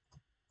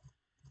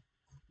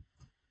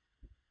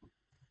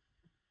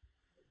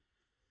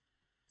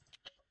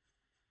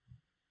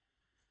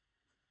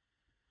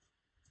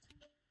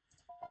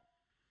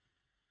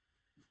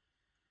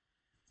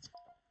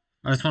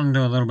 I just want to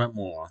do a little bit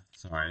more.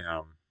 Sorry,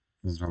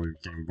 this is probably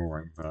getting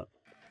boring, but...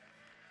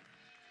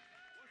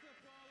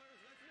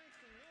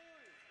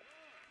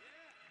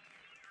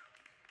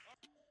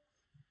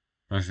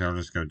 Actually, I'll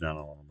just go down a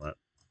little bit.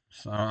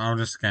 So I'll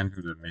just scan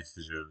through the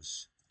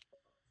messages.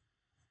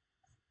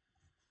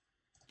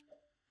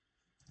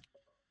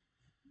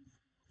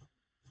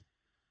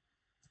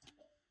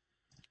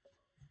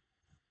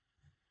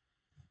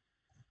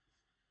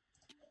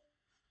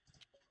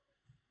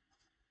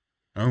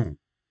 Oh.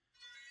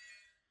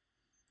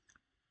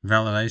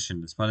 Validation.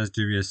 Despite his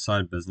dubious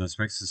side business,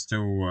 Rex is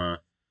still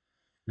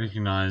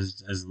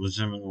recognized as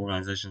legitimate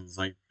organizations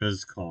like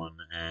BizCon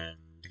and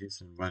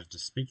gets invited to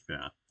speak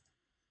there.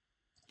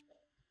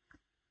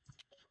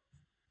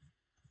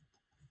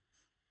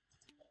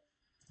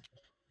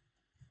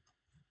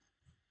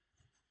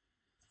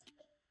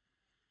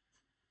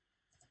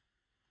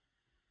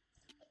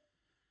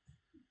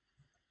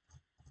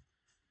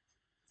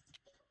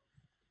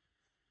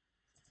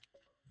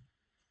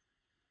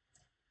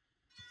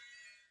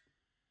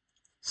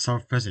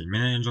 Self-pity.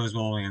 Mina enjoys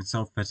wallowing in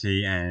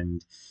self-pity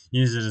and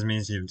uses it as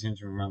means to get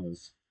attention from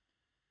others.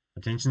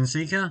 Attention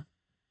seeker?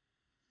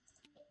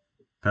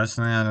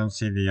 Personally, I don't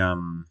see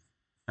the,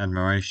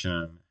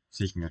 admiration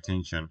seeking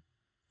attention.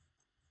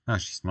 Oh,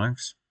 she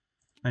smokes.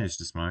 I used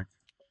to smoke.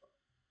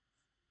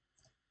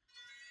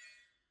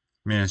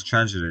 Mina's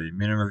tragedy.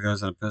 Mina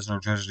reveals that a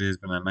personal tragedy has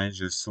been a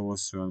major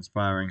source for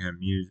inspiring her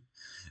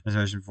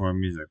inspiration for her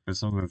music, but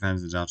some of her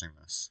fans are doubting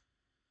this.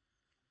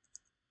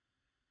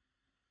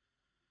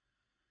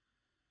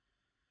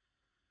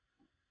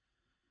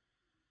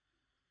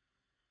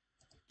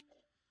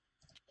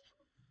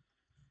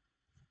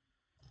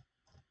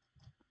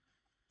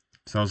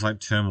 So it's like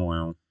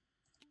turmoil.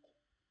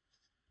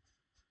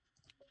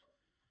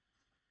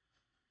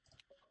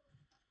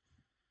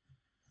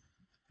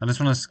 I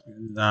just want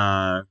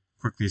to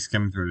quickly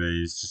skim through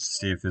these just to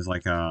see if there's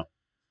like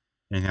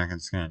anything I can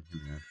scan.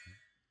 Here we go.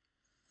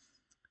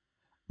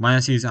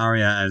 Maya sees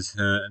Arya as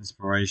her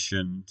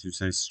inspiration to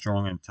stay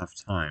strong in tough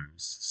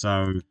times.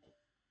 So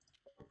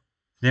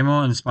they're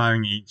more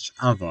inspiring each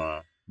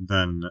other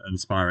than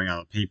inspiring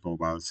other people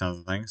by the sounds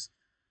of things.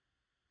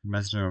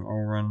 Messenger of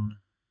Oren,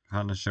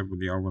 partnership with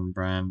the Oren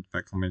brand,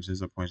 but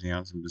commenters are pointing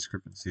out some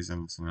discrepancies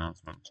in this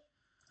announcement.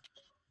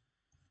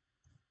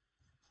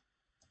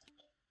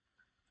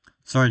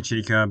 Sorry,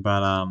 Chica,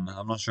 but I'm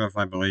not sure if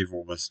I believe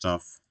all this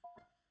stuff.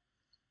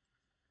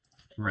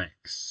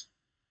 Rex.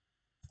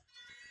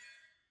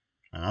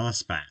 Another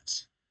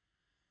spat.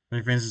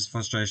 He vents his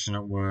frustration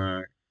at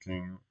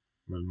working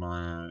with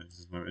Maya.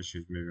 There's no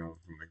issues moving on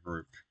from the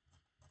group.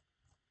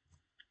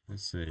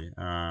 Let's see.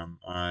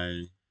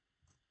 I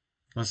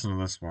Listen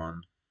to this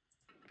one.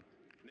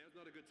 Now's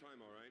not a good time,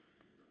 alright?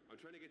 I'm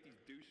trying to get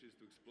these douches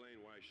to explain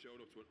why I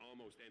showed up to an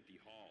almost empty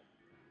hall.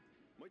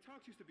 My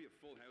talks used to be a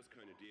full house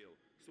kind of deal,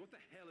 so what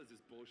the hell is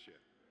this bullshit?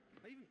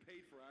 I even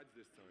paid for ads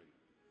this time.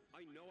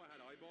 I know I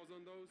had eyeballs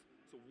on those,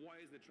 so why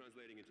isn't it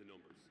translating into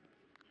numbers?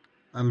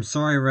 I'm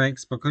sorry,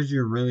 Rex, because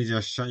you really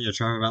just shut your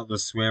trap about the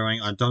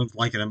swearing, I don't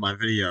like it in my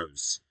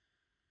videos.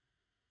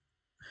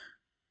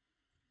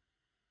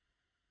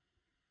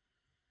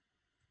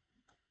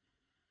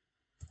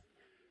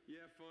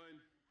 Yeah, fine.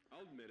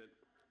 I'll admit it.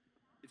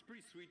 It's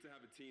pretty sweet to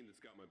have a team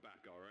that's got my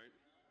back, alright?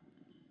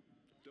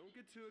 Don't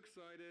get too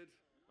excited.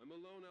 I'm a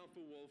lone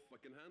alpha wolf. I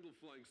can handle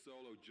flying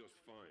solo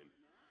just fine.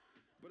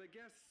 But I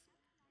guess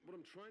what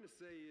I'm trying to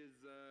say is,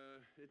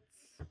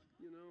 it's,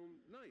 you know,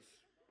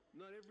 nice.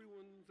 Not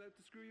everyone's out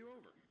to screw you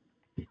over.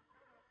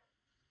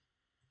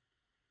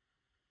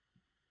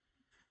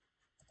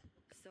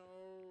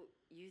 So,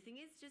 you think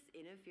it's just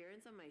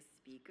interference on my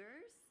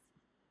speakers?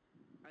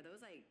 Are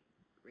those like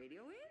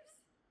radio waves?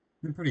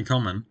 They're pretty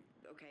common.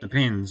 Okay.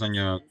 Depends on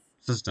makes your sense.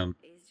 system.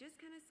 It's just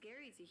kind of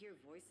scary to hear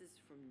voices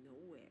from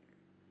nowhere.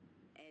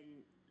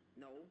 And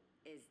no,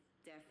 is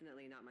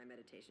definitely not my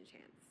meditation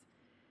chants.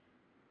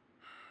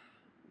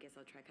 Guess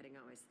I'll try cutting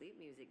out my sleep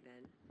music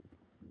then.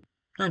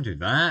 Don't do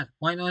that.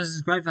 White noise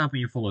is great for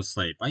helping you fall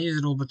asleep. I use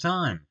it all the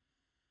time.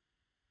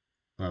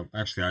 Well,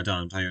 actually, I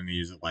don't. I only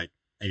use it like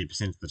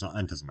 80% of the time.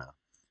 It doesn't matter.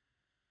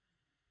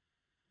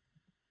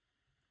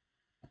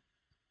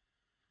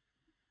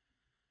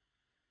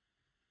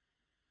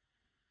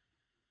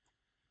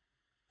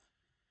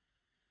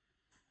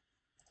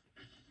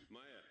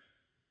 Maya,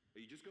 are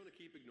you just gonna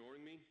keep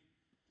ignoring me?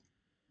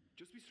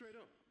 Just be straight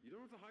up. You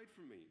don't have to hide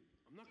from me.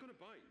 I'm not gonna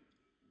bite.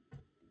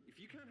 If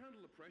you can't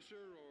handle the pressure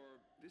or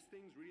this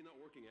thing's really not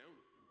working out,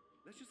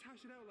 let's just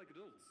hash it out like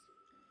adults.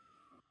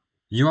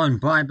 You won't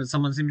bite, but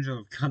someone seems to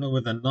have cut it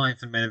with a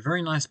knife and made a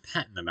very nice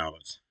pattern about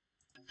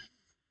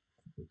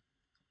it.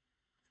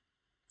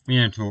 We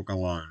don't talk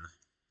alone.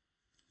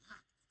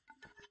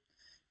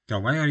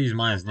 God, why did I use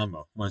Maya's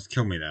number? Almost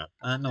killed me there.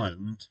 No I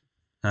didn't.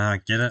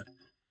 Get it?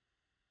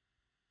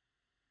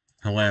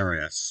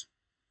 Hilarious.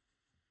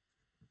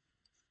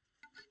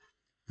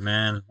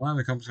 Man, why have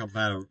the cops got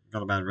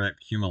a bad rep?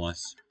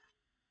 Humorless.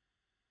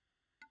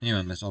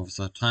 Anyway, Mr.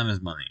 Officer, time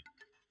is money.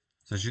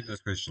 So shoot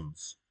those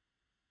questions.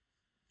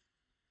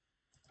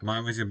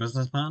 Maya was your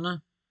business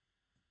partner?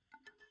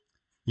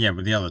 Yeah,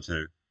 with the other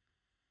two.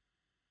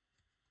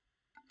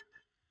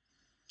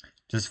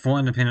 Just 4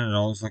 independent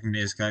adults looking to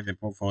escalate their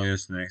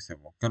portfolios to the next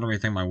level. Gotta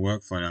rethink my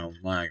workflow now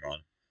with Maya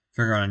gone.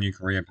 Figure out a new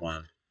career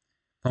plan.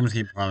 Problems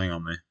keep piling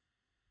on me.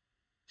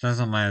 Sounds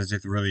like Maya's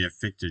death really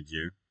affected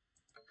you.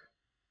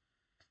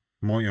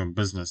 More your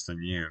business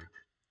than you.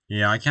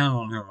 Yeah, I count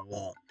on her a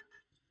lot.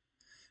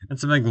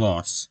 It's a big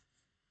loss.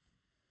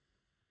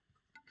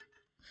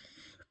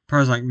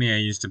 Pros like me are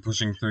used to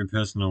pushing through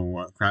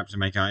personal crap to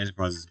make our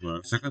enterprises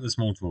work, so cut the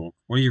small talk.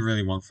 What do you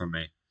really want from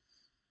me?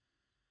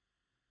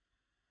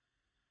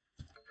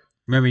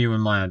 Remember you when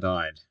Maya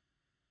died.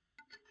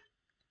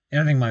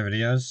 Editing my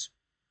videos.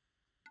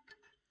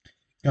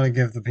 Gotta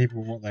give the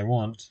people what they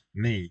want.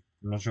 Me.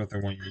 I'm not sure if they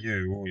want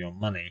you or your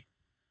money.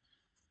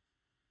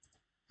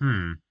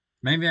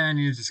 Maybe I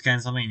needed to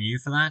scan something new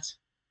for that?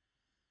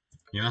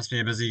 You must be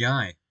a busy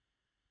guy.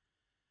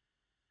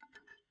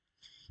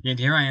 Yet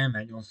here I am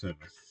at your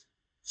service.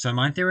 So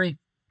my theory?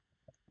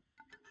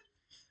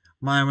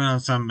 Maya went on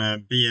some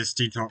BS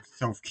detox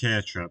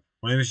self-care trip.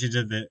 Whatever she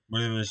did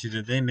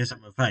there messed up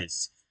her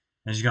face.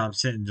 And she got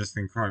upset and just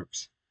then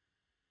croaked.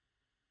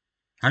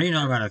 How do you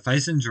know about her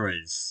face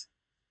injuries?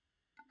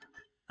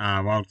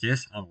 Well,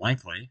 yes,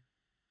 unlikely.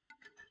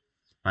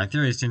 My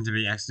theories tend to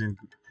be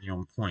accidentally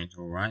on point,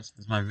 alright?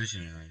 That's my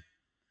visionary.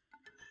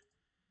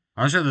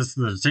 I'll show this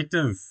to the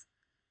detective.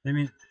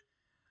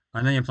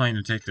 I know you're playing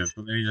detective,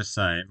 but let me just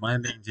say, Maya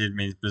being dead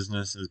means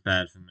business is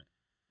bad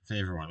for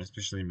everyone,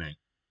 especially me.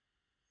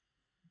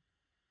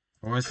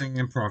 Always thinking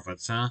in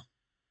profits, huh?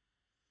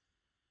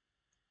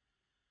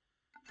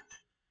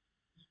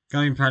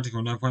 Gotta be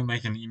practical, no point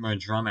making an emo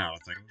drum out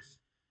of things.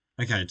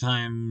 Okay,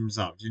 time's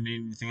up. Do you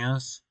need anything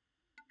else?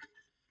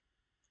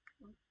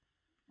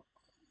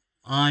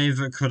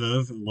 Could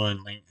have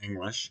learned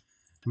English,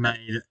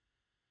 made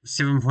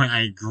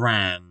 7.8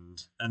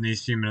 grand in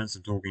these few minutes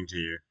of talking to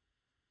you.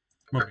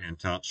 We'll be in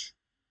touch.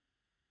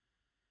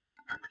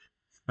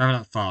 Wrap it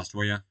up fast,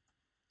 will you?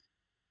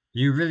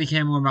 You really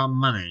care more about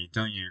money,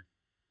 don't you?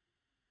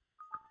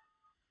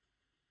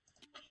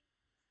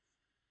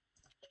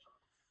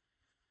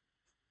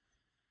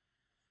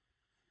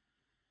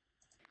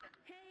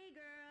 Hey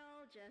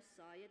girl, just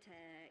saw your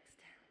text.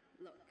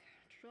 Look,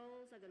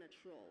 trolls are gonna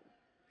troll,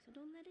 so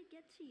don't let it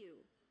get to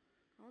you.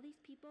 All these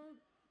people,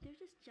 they're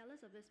just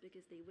jealous of us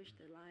because they wish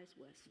their lives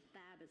were as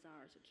fab as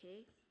ours,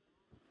 okay?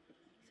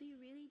 So you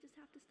really just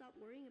have to stop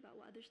worrying about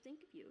what others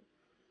think of you.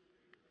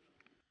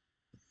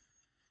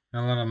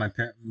 A lot of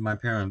my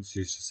parents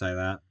used to say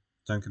that.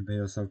 Don't compare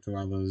yourself to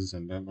others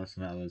and don't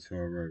listen to others who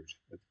are rude.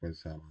 It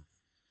was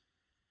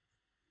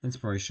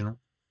inspirational,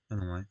 in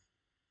a way.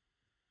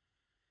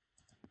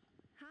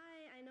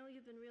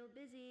 been real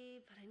busy,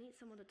 but I need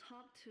someone to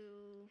talk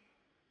to.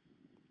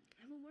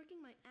 I've been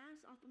working my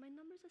ass off, but my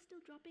numbers are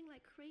still dropping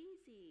like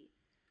crazy.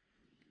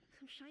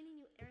 Some shiny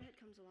new airhead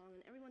comes along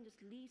and everyone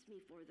just leaves me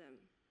for them.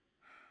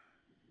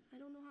 I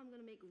don't know how I'm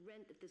gonna make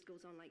rent if this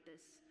goes on like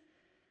this.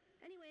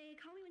 Anyway,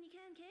 call me when you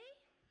can, okay?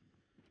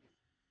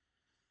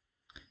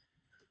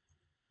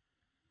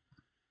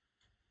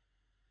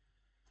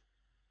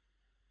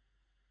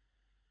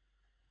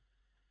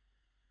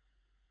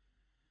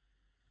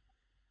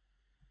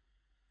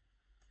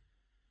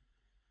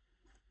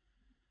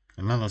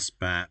 Another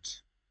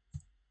spat.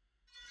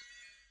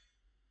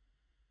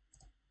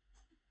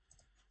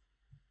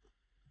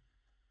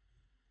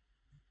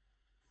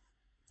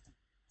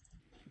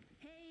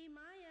 Hey,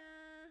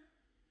 Maya!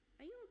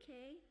 Are you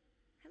okay?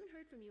 Haven't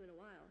heard from you in a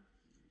while.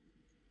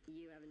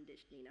 You haven't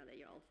ditched me now that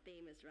you're all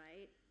famous,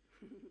 right?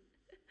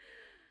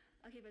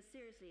 Okay, but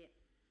seriously,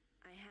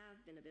 I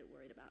have been a bit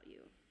worried about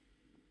you.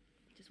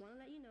 Just want to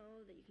let you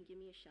know that you can give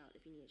me a shout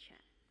if you need a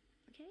chat,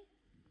 okay?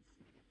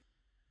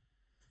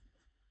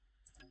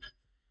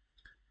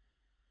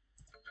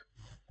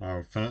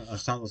 I'll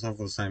start this off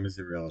with the same as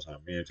every other time.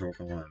 We need to talk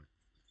alone.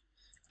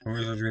 I'm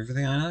going to do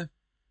everything I know.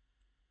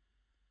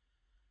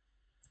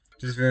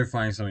 Just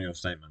verifying some of your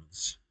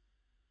statements.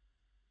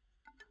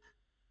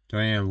 Do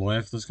I need a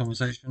lawyer for this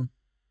conversation?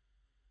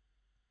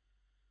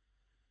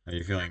 Are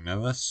you feeling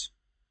nervous?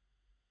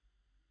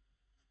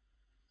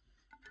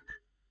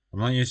 I'm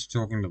not used to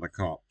talking to the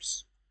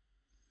cops.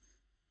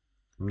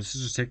 I'm just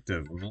a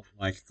detective. I'm not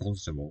like a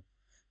constable.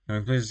 Can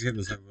we please just get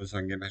this over with so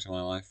I can get back to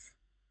my life?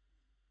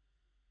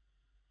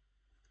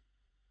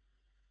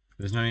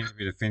 There's no need to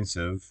be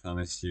defensive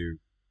unless you...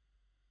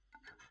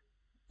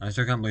 I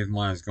still can't believe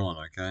Maya's gone,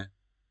 okay?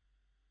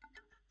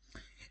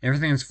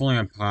 Everything is falling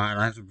apart and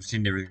I have to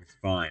pretend everything's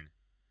fine.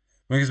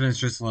 Work has been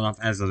stressful enough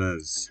as it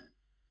is.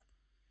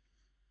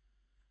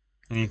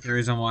 Any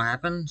theories on what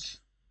happened?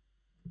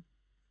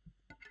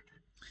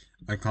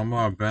 A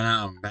combo of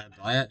burnout and bad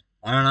diet?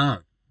 I don't know.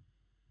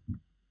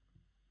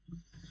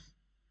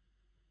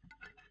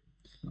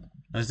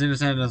 As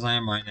devastated as I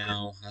am right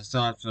now, I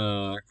still have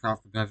to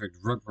craft the perfect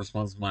rip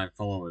response to my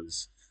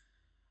followers.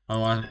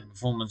 Otherwise my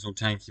performance will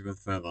tank even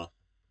further.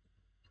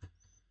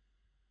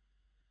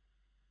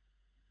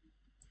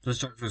 This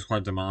job feels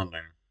quite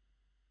demanding.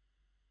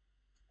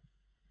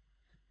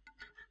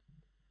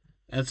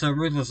 It's a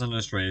ruthless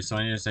industry, so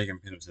I need to stay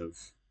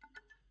competitive.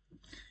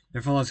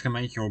 Your followers can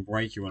make you or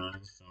break you in an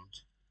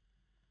instant.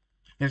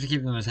 You have to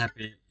keep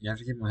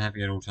them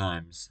happy at all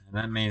times, and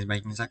that means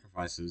making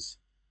sacrifices.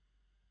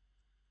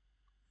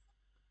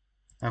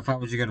 How far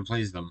would you go to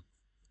please them?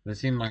 They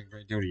seem like a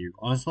great deal to you.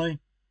 Honestly?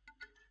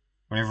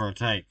 Whatever it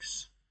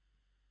takes.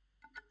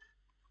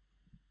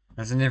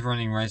 It's a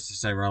never-ending race to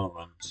stay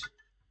relevant.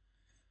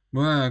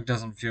 Work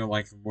doesn't feel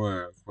like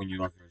work when you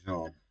love your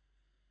job.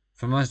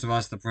 For most of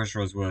us, the pressure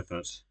is worth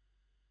it.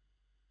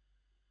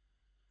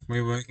 Were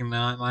you working the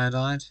night Maya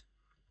died?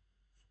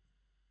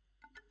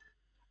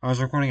 I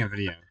was recording a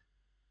video.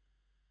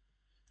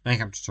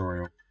 Makeup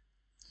tutorial.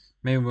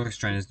 Maybe work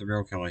strain is the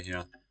real killer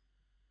here.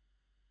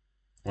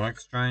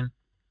 Work strain?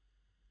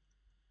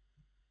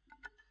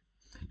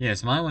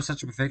 Yes, Maya was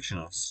such a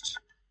perfectionist.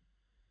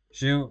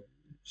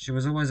 She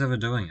was always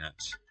overdoing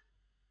it.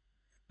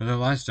 With her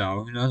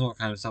lifestyle, who knows what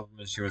kind of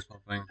supplements she was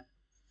popping.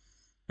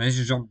 Maybe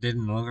she dropped dead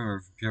in the living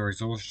room from pure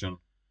exhaustion.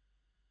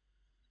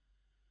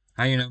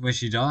 How do you know where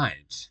she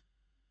died?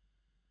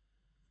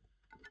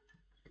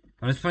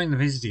 I'm just putting the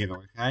pieces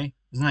together, okay?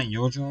 Isn't that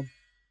your job?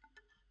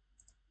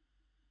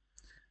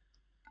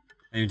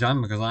 Are you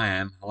done? Because I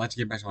am. I'd like to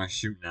get back to my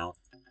shoot now.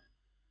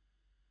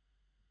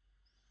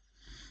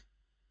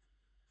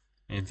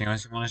 Anything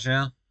else you want to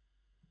share?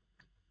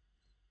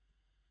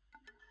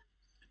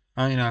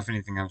 I'll let you know if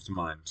anything comes to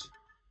mind.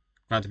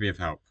 Glad to be of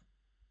help.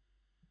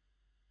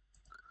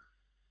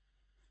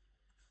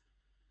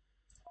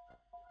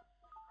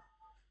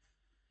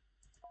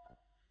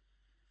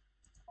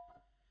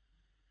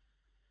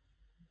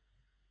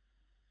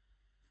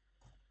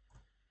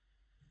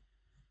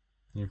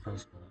 New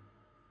protocol.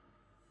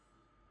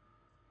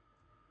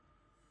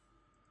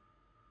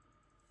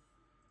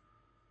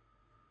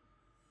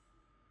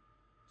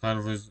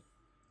 Title is...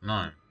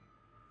 No.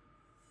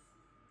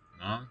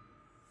 No.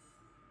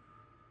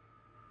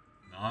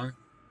 No.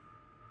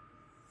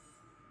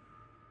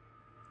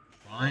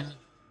 Fine.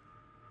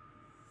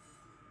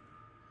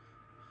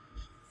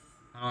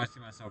 How do I see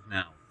myself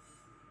now?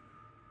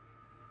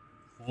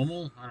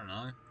 Formal? I don't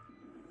know.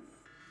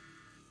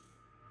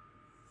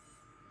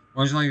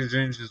 What would you like your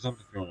dreams to stop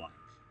to feel like?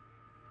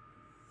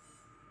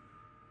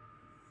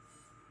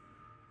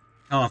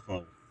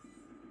 Colourful.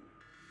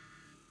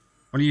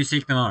 What do you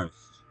seek the most?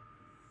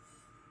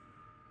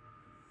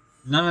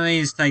 None of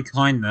these say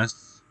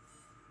kindness.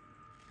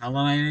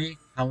 Colour maybe?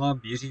 Colour,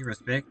 beauty,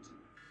 respect?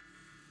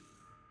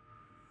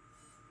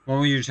 What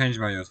will you change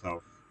about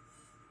yourself?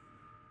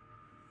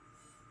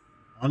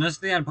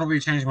 Honestly, I'd probably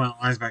change my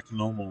eyes back to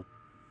normal.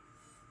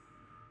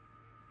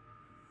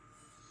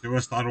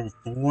 Suicidal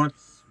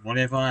thoughts?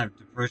 Whatever, I have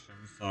depression,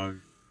 so...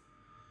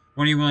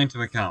 What are you willing to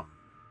become?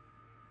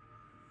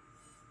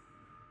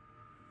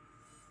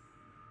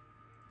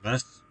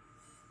 This?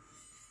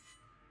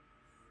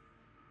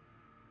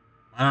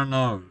 I don't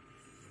know.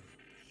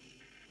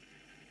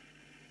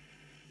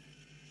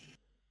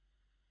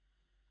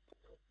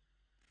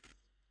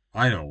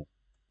 Idol.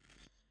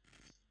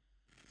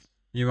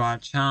 You are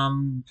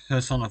charm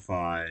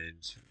personified.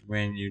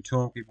 When you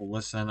talk, people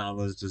listen,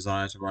 others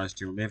desire to rise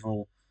to your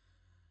level.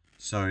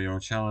 So your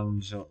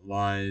challenge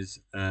lies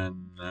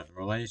in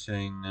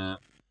relating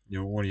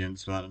your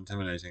audience without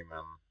intimidating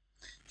them.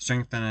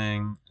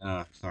 Strengthen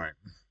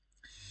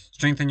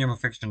your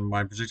perfection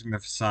by projecting the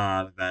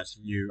facade that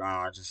you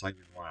are just like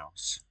everyone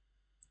else.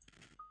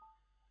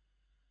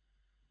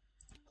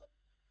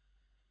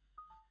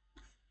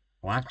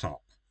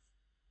 Laptop.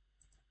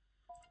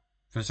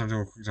 First I'll do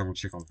a quick double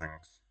check on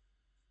things.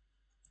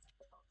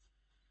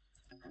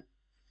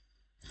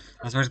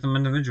 I spoke to them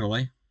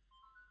individually.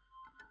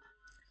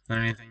 Got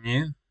anything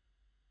new?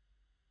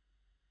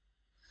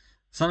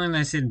 Something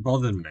they said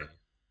bothered me.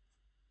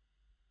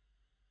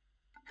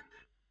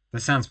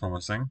 This sounds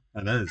promising.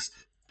 It is.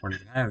 What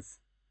did you have?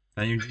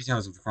 They knew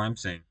details of the crime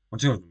scene. Well,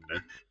 two of them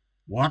did.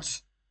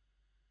 What?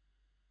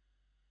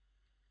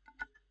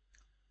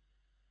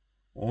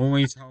 All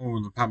we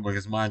told the public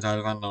is Maya died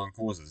of unknown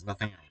causes,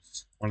 nothing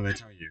else. What did they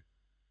tell you?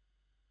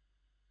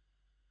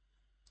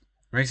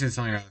 Rex said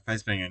something about the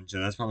face being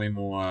injured. That's probably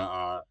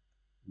more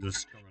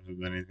discriminative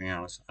than anything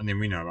else. And then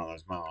we know about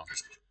those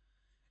masks.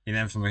 Either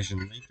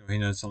information leaked or he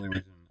knows something we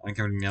didn't.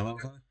 Uncovered in the other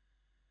though?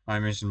 I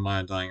mentioned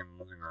Maya dying in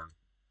the living room.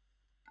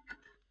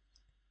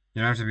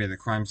 You don't have to be at the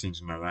crime scene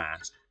to know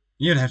that.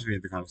 You'd have to be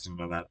at the crime scene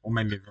to know that, or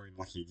maybe a very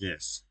lucky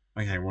guess.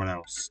 Okay, what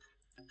else?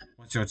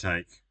 What's your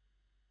take?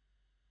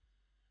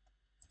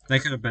 They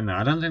could have been there.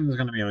 I don't think there's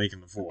going to be a leak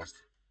in the force.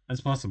 It's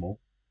possible.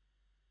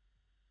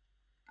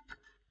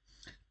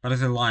 But if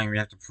they're lying, we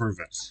have to prove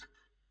it.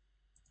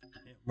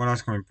 What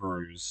else can we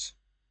peruse?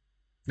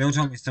 They all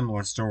told me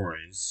similar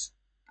stories.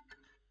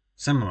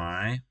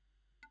 Similar, eh?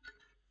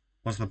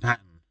 What's the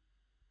pattern?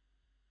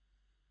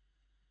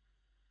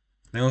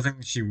 They all think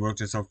that she worked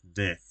herself to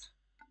death.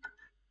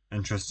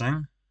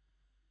 Interesting.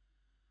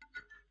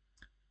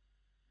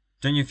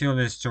 Don't you feel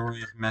their story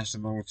is meshed a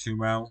little too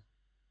well?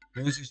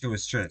 They also she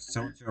was stressed,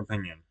 so what's your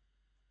opinion?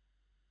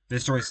 Their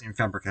stories seem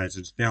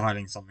fabricated. They're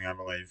hiding something, I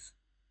believe.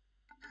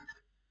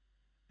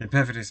 Their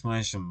perfect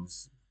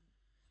explanations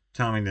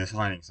tell me they're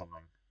hiding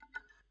something.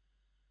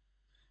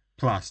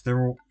 Plus, they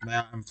are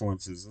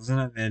influencers. Isn't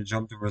it their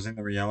job to present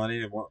the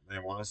reality of what they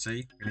want to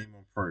see? We need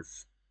more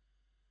proof.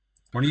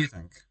 What do you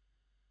think?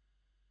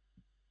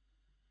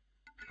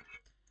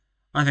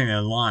 I think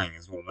they're lying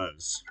is what it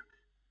is.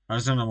 I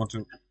just don't know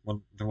to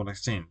what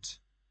extent.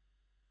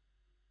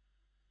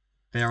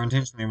 They are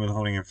intentionally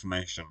withholding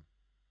information.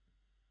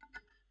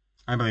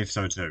 I believe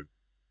so too.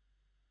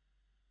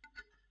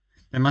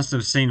 They must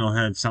have seen or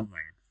heard something.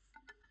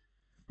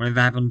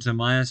 Whatever happened to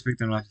Maya, speak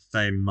them enough to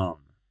say Mum.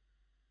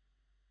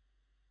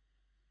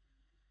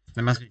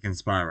 They must be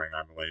conspiring,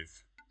 I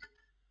believe.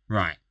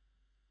 Right.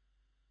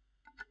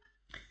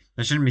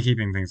 They shouldn't be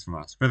keeping things from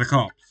us. We're the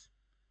cops.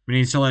 We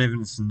need solid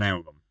evidence to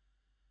nail them.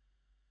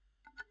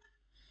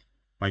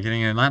 By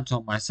getting a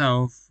laptop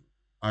myself,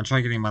 I'll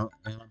try getting my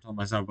laptop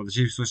myself, but the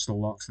chief switched the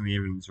locks in the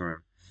evidence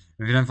room.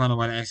 If you don't find a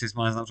way to access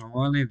Maya's laptop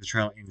royally, the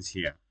trail ends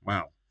here.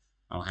 Well,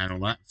 I'll handle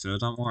that, sir,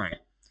 don't worry.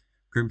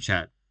 Group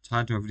chat,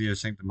 tied to a video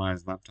synced to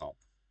Maya's laptop.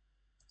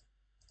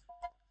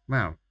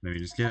 Well, let me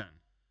just get in.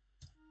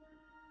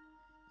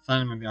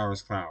 Sign in with the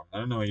Iris Cloud. I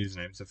don't know my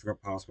username, so I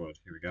forgot password.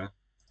 Here we go.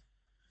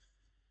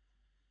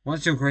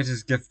 What's your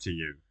greatest gift to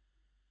you?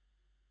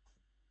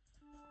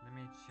 Let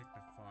me check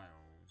the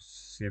files.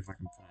 See if I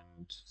can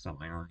find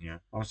something on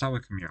here. I'll start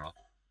with Camilla.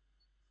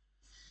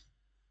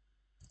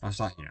 I'll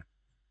start here.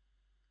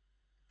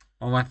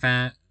 All my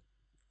fans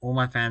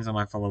and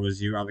my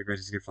followers, you are the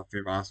greatest gift I've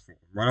ever asked for.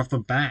 Right off the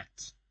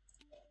bat.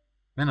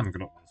 Man, I'm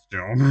good at this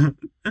job.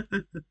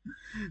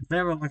 Maybe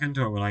I'll look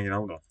into it when I get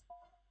older.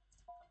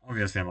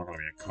 Obviously, I'm not going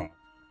to be a cop.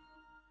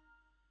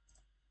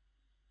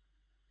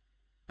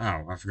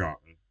 Oh, I forgot.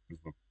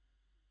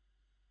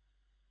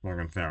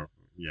 Login failed.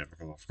 Yeah,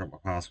 because I forgot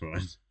my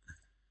password.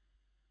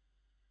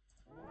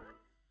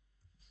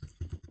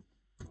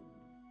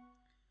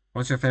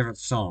 What's your favorite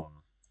song?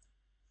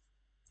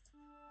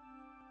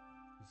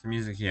 What's the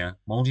music here?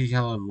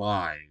 Multicolored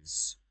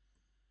Lies.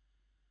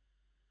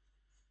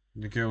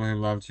 The girl who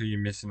loved who you're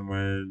messing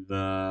with,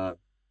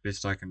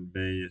 best I can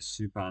be, is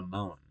super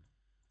unknown.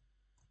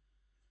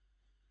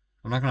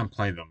 I'm not gonna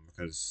play them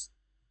because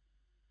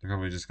they're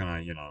probably just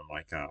gonna, you know,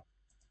 like,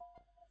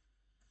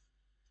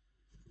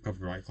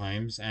 copyright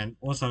claims. And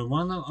also,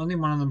 only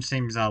one of them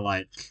seems,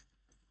 like,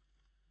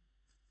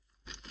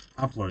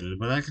 uploaded,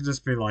 but that could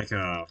just be like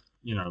a,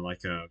 you know,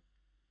 like a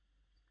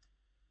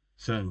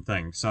certain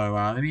thing. So,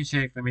 let me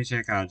check,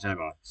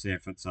 Jabba, see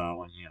if it's,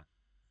 on here.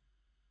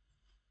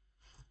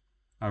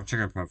 I'll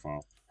check her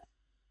profile.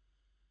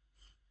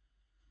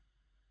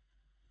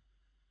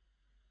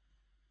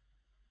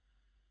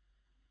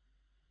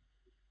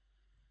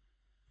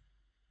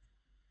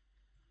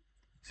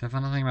 So if I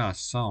nothing about a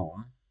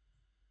song.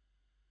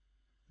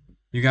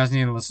 You guys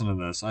need to listen to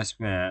this, I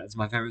swear. It's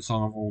my favorite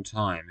song of all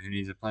time. Who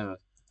needs a playlist?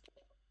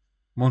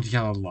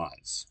 Multicolored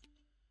Lies.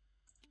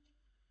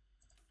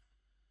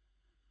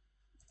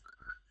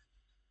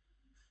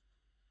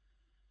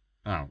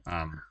 Oh,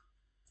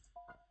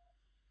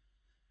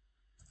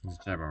 it's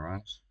Jabba,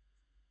 right?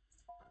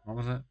 What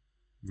was it?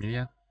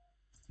 Media?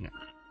 Yeah.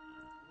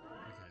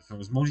 Okay, so it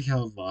was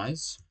Multicolored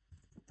Lies.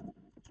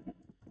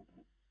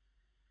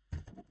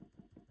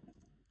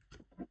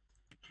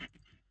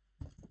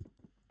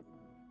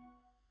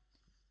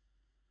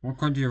 What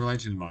quote do you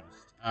relate to the most?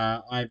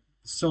 I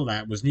saw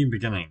that was New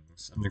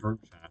Beginnings in the group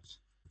chat.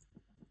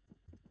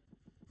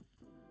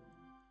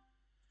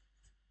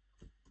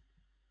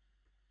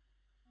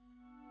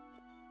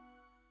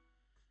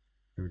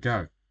 Here we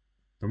go.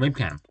 The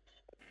webcam.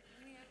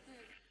 We have to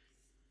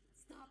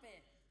stop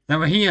it. They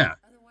were here!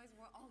 Otherwise,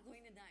 we're all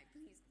going to die.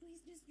 Please,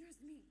 please, just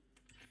trust me.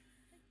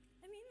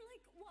 I mean,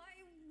 like,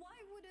 why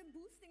would a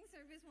boosting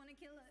service want to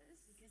kill us?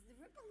 Because the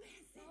Ripple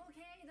Man said.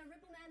 Okay, the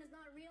Ripple Man is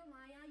not real,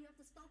 Maya. You have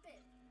to stop it.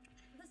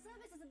 The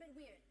service is a bit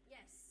weird,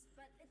 yes,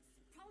 but it's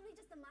probably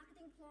just a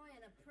marketing ploy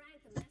and a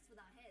prank to mess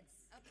with our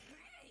heads. A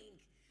prank!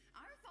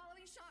 Our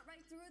following shot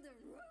right through the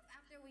roof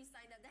after we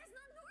signed up. That's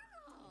not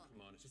normal.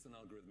 Come on, it's just an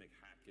algorithmic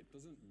hack. It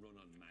doesn't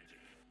run on magic.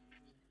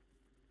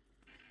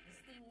 This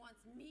thing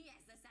wants me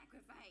as a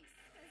sacrifice.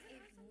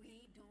 If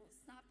we don't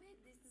stop it,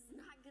 this is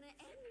not gonna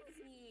end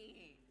with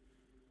me.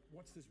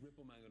 What's this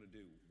Ripple Man gonna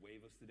do?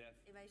 Wave us to death?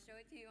 If I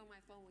show it to you on my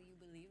phone, will you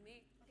believe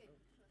me? Okay.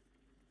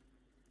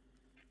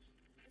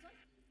 This one?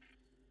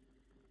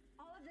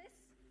 All of this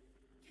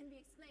can be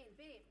explained,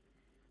 babe.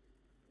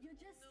 You're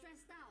just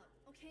stressed out,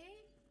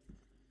 okay?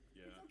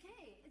 Yeah. It's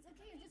okay. It's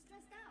okay. You're just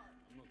stressed out.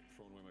 I'm not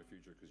throwing away my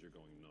future because you're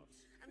going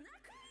nuts. I'm not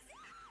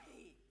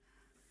crazy!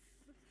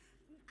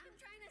 I'm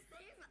trying to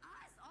save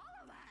us, all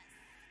of us.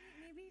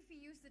 Maybe if we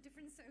used a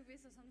different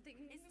service or something.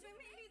 It's too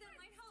maybe that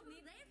might help.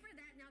 Too late for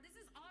that now. This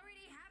is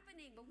already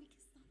happening, but we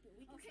can stop it.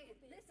 We can Okay,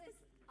 stop it. this is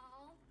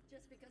all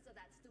just because of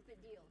that stupid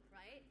deal,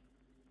 right?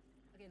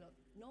 Okay, look,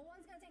 no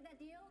one's gonna take that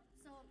deal,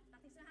 so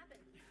nothing's gonna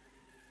happen.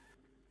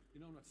 You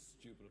know I'm not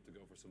stupid enough to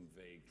go for some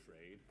vague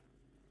trade.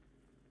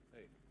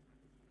 Hey.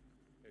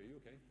 Hey, are you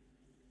okay?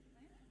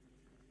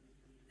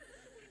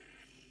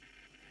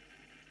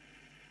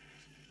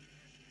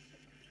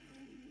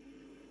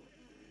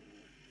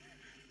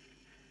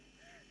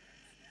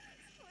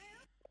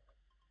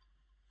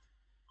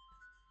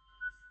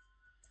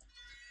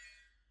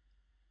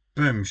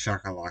 Boom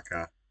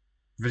shakalaka.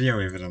 Video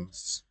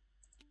evidence.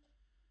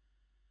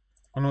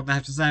 I wonder what they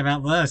have to say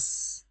about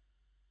this.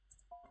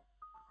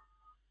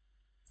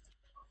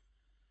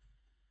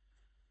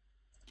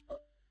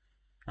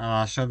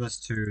 I'll show this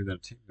to the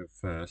detective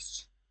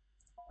first.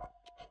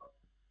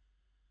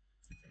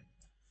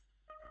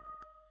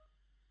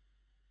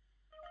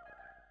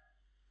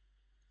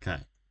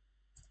 Okay.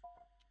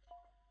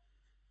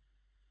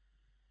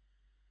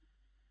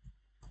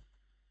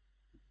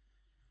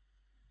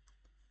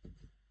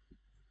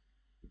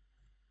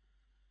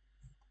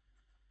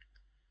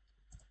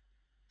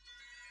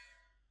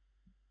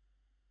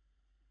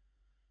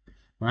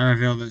 When I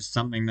revealed it's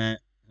something that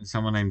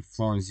someone named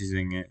Florence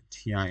using it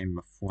TIM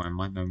before, I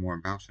might know more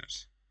about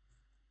it.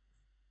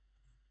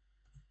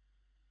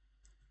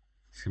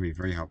 It's gonna be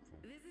very helpful.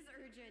 This is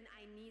urgent.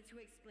 I need to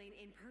explain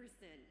in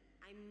person.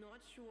 I'm not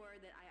sure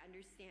that I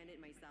understand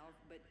it myself,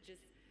 but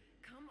just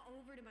come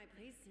over to my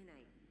place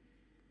tonight.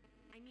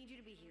 I need you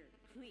to be here,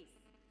 please.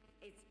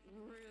 It's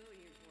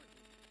really important.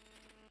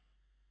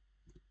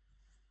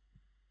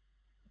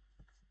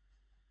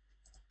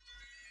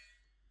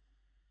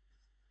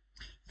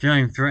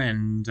 Feeling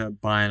threatened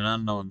by an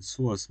unknown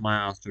source,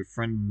 Maya asked her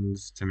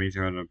friends to meet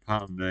her at an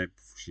apartment the day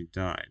before she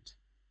died.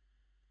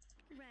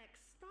 Rex,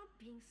 stop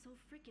being so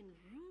freaking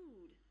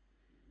rude.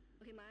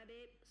 Okay, my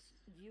babe,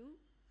 you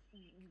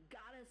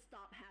gotta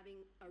stop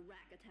having a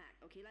rack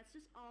attack, okay? Let's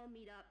just all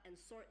meet up and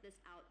sort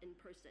this out in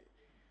person.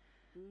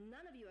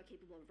 None of you are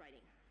capable of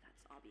writing.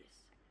 That's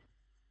obvious.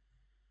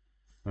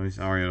 At least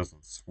Arya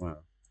doesn't swear.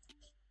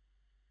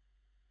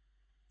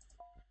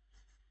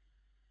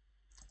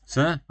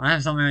 Sir, I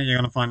have something that you're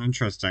going to find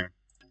interesting.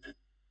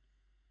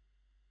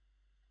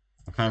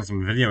 I found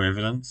some video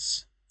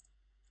evidence.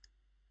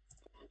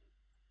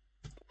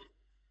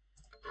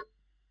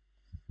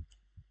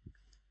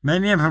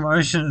 Maybe a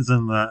promotion is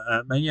in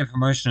the. Maybe a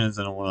promotion is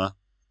in order.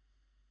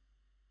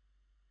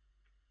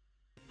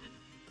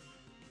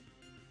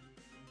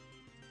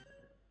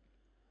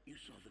 You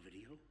saw the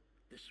video?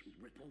 This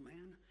Ripple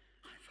Man?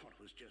 I thought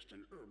it was just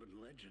an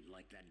urban legend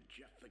like that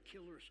Jeff the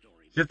Killer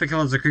story. Jeff the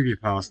Killer's a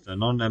creepypasta,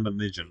 not an urban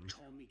legend. They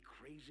call me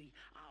crazy.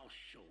 I'll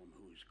show them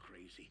who's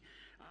crazy.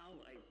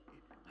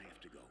 I have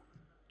to go.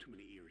 Too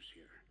many ears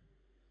here.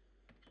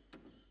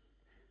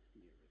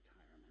 Near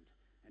retirement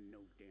and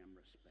no damn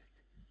respect.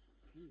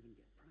 Can't even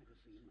get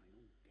privacy in my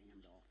own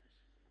damned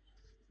office.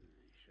 I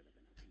should have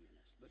been a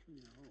pianist, but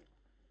no.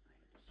 I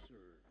had to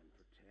serve and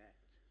protect.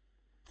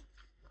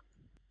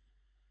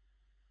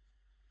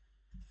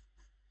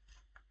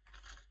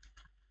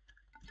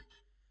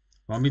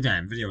 Well, be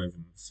damned, video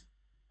evidence.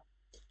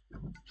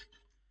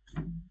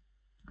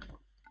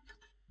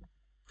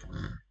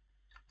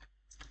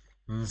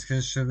 And this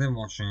kid should have been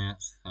watching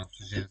it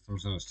after she had some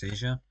sort of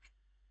seizure.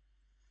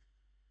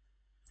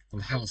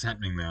 What the hell is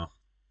happening now?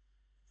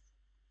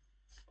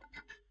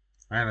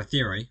 I have a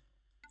theory,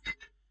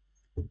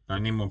 but I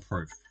need more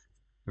proof.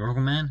 The Rocket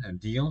Man? A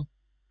deal?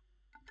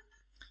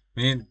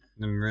 We need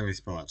them really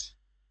spot.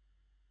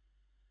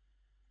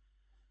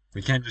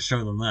 We can't just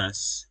show them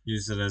this.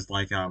 Use it as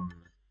like,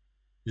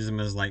 use them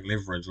as like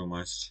leverage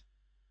almost.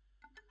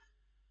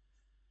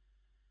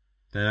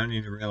 They don't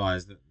need to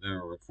realize that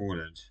they're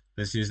recorded.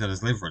 Let's use that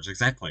as leverage,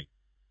 exactly.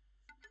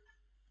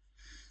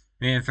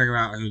 We need to figure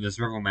out who this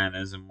Rebel Man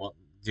is and what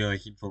deal they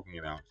keep talking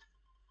about.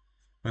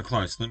 We're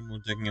close. Then we're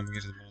digging and we'll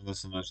get to the bottom of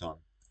this in no time.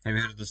 Have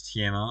you heard of this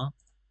TMR?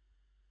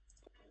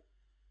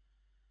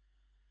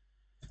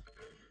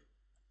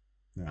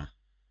 Yeah.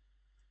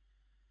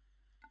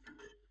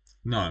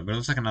 No, but it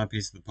looks like another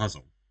piece of the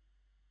puzzle.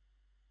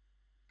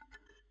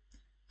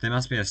 There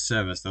must be a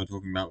service they were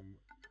talking about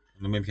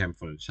in the webcam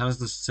footage. How does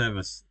this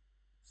service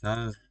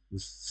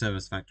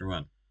factor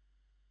in?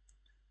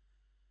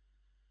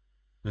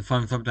 The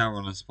phone flipped out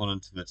when I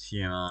responded to the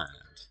TMR ad.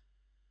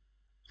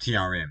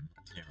 TRM.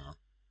 TMR.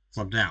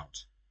 Flipped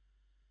out.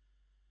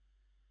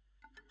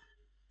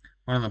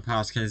 One of the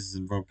past cases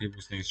involved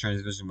people seeing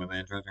strange vision when they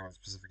interacting with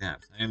specific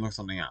apps. I need to look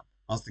something up.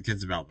 Ask the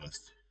kids about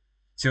this.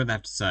 See what they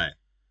have to say.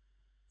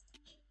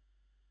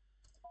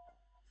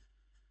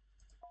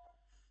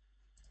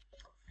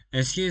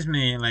 Excuse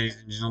me, ladies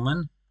and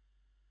gentlemen.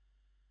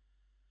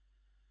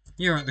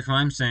 You're at the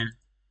crime scene.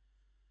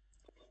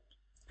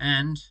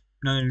 And,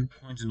 no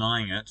point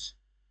denying it.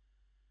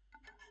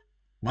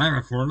 Why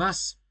recorded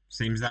us?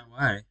 Seems that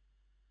way.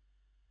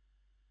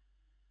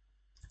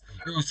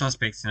 You're all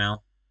suspects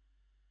now.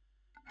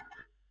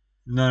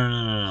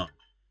 No.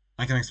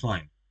 I can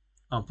explain.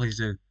 Oh, please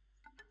do.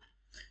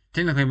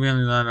 Technically, we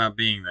only lie about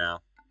being there.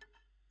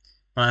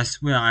 But I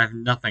swear I have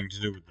nothing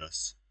to do with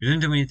this. You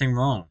didn't do anything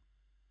wrong.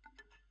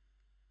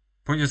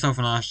 Put yourself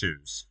in our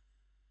shoes.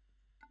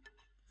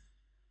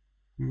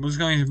 I was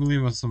going to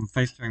believe us some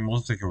face-turning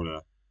monster killed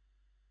her.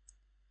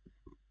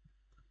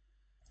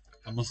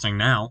 I'm listening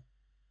now.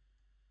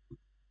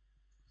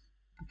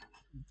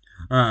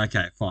 Alright,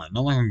 okay, fine.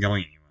 Not like I'm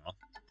going anywhere.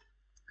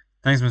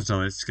 Thanks,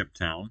 Mr. Let's skip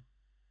town.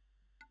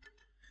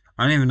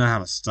 I don't even know how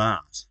to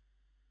start.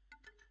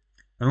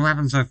 It all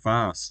happened so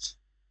fast.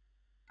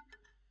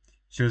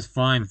 She was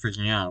fine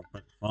freaking out,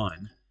 but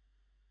fine.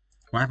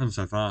 What happened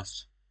so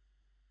fast?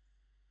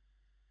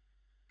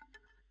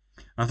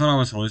 I thought I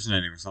was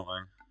hallucinating or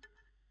something.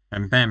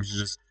 And bam, she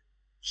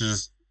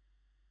just...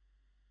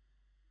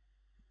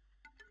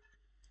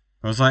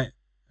 It was like...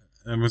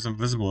 It was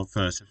invisible at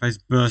first. Her face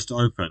burst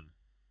open.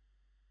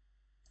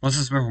 What's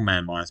this Rebel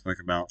Man I spoke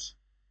about?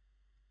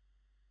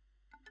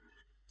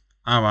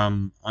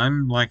 Oh,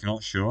 I'm, like,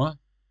 not sure.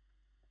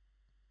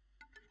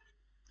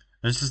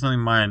 It's just something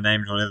Maya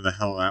named whatever the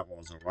hell that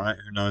was, alright?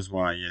 Who knows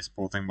why? Yes,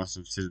 poor thing must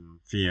have sit in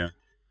fear. It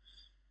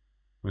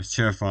was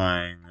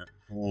terrifying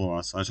for all of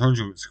us. I told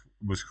you it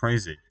was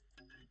crazy.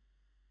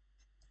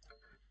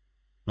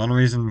 Not a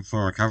reason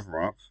for a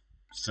cover-up.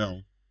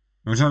 Still.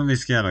 We were totally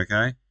scared,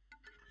 okay? It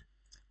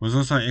was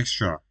also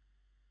extra.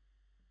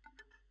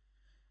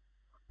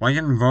 Why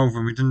get involved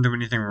when we didn't do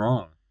anything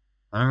wrong?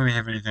 I don't really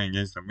have anything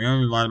against them. We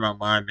only lied about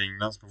Maya being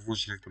nuts before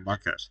she took the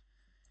bucket.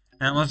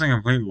 And it wasn't a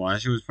complete lie,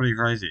 she was pretty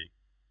crazy.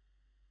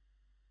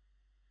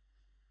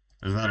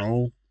 Is that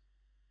all?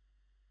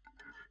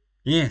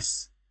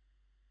 Yes.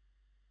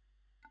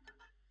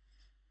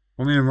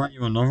 Want me to write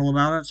you a novel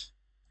about it?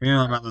 We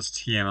know about this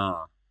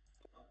TMR.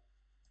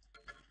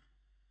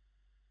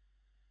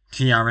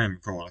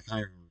 TRM, God, I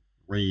can't even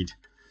read.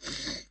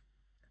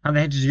 How the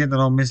heck did you get that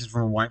old message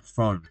from a white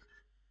phone?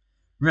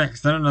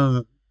 Rex, they don't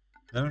know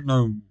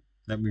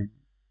that we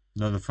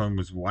know the phone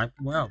was wiped.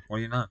 Well, what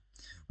do you know?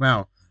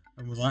 Well,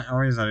 it was like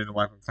Ari's idea to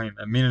wipe it clean,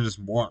 and Mina just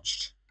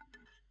watched.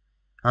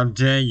 How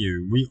dare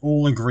you? We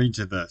all agreed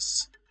to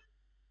this.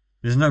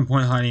 There's no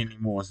point hiding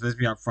anymore, so let's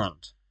be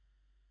upfront.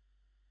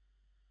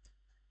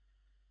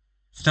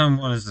 Stone,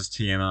 what is this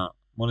TMR?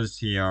 What is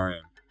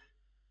TRM?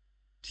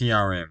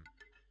 TRM.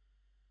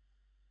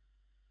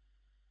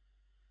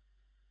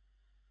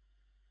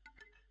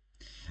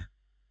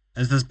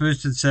 As this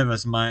boosted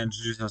service Maya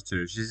introduced us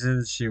to, she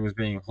said she was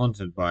being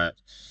haunted by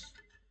it.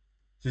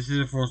 She said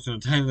it forced her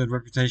tailored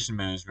reputation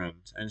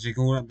management, and she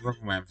called up the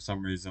Ripple Man for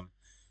some reason.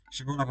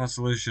 She brought up a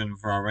solution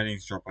for our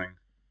ratings dropping.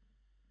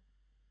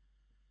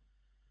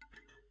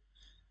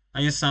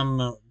 I guess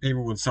some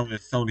people would sell their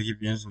soul to keep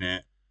the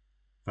internet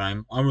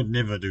fame. I would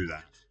never do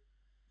that.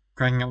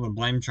 Cracking up the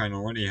blame train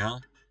already, huh?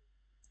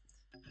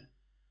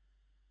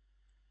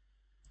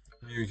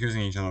 What are you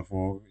accusing each other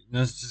for?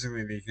 No,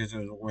 statistically, the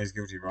accuser is always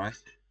guilty, right?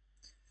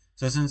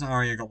 So since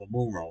Arya got the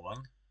ball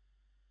rolling...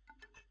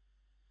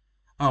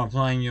 Oh,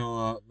 applying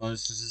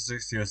those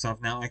statistics to yourself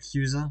now,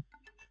 accuser?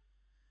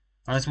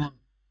 I just want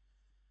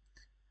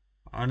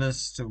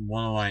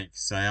to, like,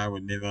 say I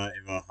would never,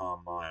 ever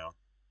harm Maya.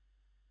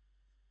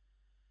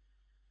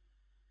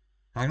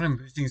 How can a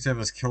boosting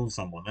service kill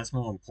someone? That's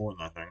more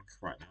important, I think,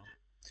 right now.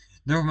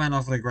 The Rebel Man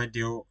offered a great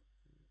deal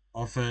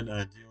offered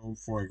a deal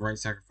for a great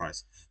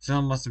sacrifice.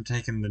 Someone must have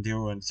taken the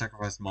deal and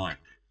sacrificed mine.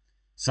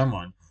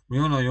 Someone? We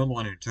all know you're the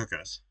one who took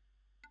it.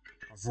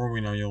 For all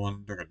we know, you're the one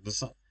who took it.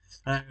 Does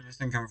that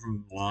thing come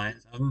from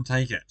lies? I didn't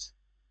take it.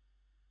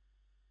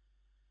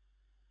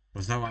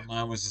 Was that why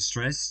Maya was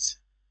distressed?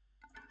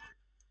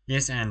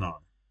 Yes and no.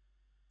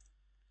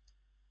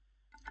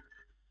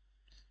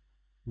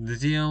 The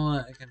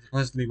deal can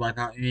supposedly wipe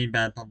out any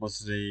bad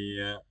publicity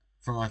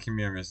from our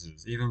community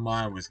residents. Even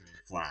Maya was getting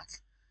flack.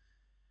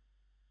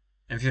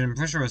 If you didn't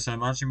push her so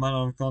much, you might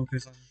not have gone through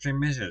such extreme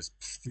measures.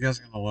 Pfft, you guys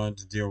are going to learn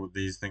to deal with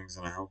these things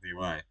in a healthy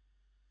way.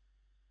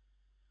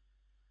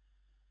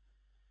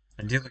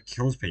 A deal that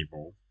kills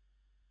people?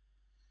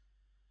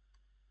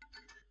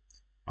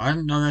 I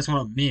didn't know that's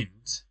what it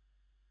meant.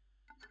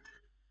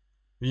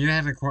 We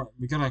got a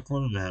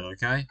quarter to hit,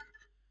 okay?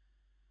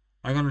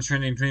 I got a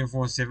training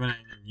 24/7 and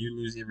you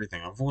lose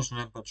everything.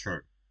 Unfortunate, but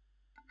true.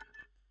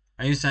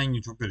 Are you saying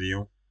you took the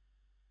deal?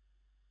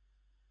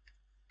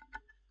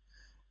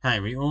 Hey,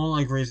 we all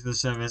agreed to the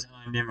service and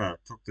I never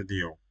took the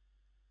deal.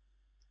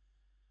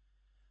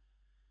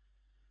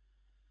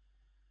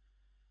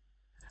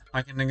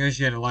 I can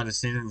negotiate a lighter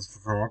sentence for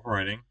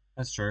cooperating.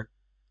 That's true.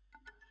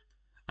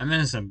 I'm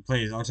innocent,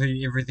 please. I'll tell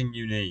you everything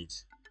you need.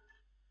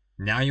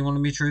 Now you want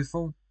to be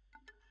truthful?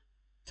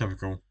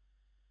 Typical.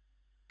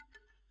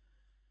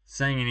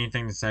 Saying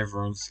anything to save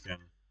her own skin.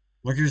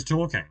 Look who's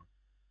talking.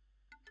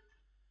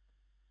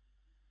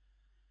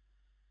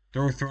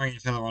 They're all throwing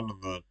each other under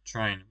the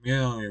train. We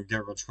only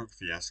get rich quick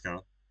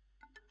fiasco.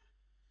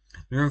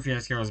 The real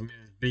fiasco is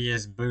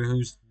BS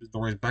boohoo's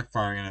always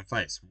backfiring in her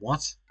face.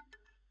 What?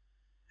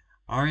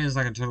 Arya's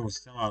like a total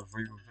sellout for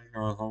even thinking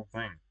of the whole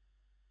thing.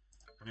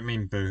 What do you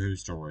mean boohoo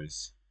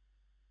stories?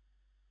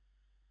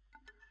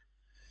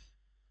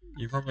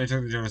 You probably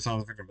took the deal to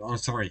silence victims. Oh,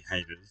 sorry,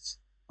 haters.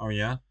 Oh,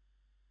 yeah?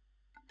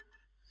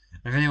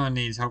 If anyone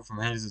needs help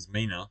from haters, it's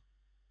Mina.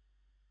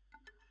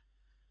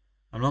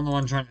 I'm not the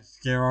one trying to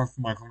scare off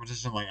my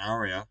competition like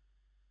Arya.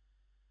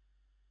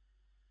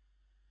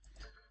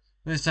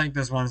 Let's take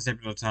this one step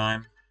at a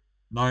time.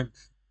 Nope.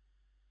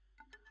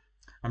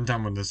 I'm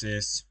done with this,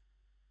 S.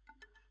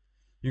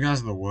 You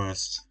guys are the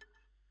worst.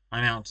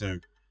 I'm out too.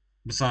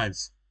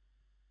 Besides,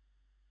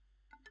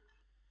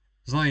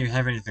 it's not like you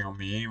have anything on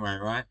me anyway,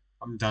 right?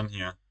 I'm done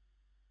here.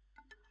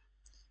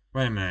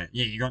 Wait a minute.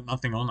 Yeah, you got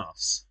nothing on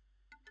us.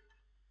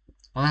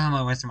 Why the hell am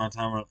I wasting my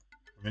time with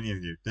any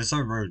of you? They're so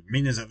rude.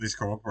 Mina's at least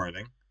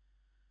cooperating.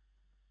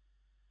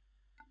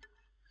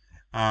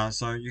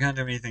 So you can't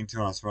do anything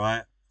to us,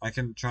 right? I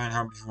can try and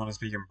help if you want to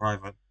speak in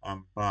private.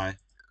 Bye.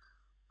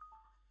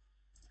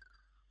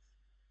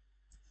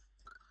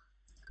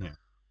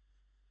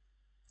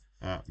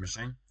 Yeah.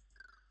 Machine?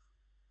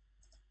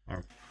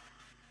 Oh.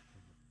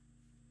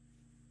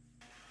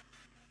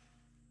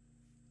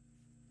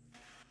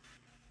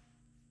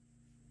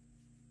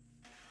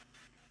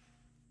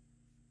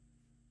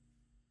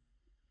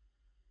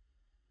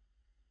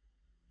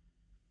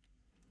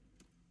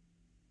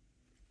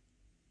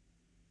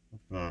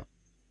 But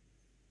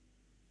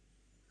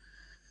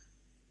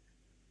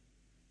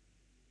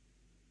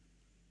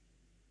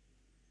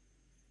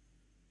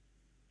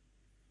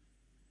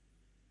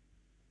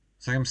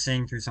it's like I'm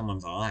seeing through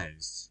someone's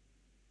eyes.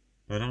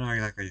 But I don't know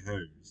exactly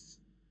whose.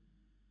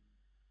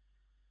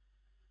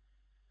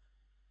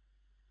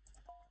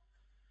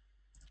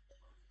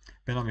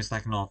 Better not be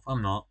slacking off.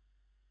 I'm not.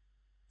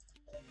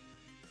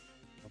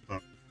 What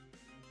the?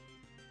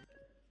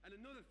 And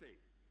another thing,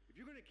 if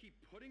you're gonna keep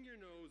putting your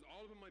nose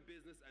all over my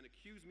business and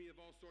accuse me of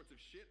all sorts of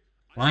shit,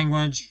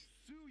 Language.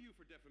 I sue you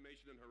for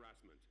defamation and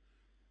harassment.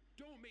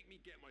 Don't make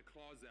me get my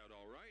claws out,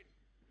 all right?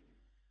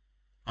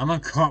 I'm a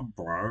cop,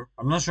 bro.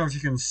 I'm not sure if you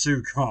can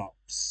sue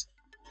cops.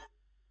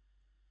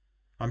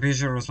 I'm pretty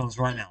sure the response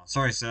right now.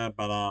 Sorry, sir,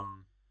 but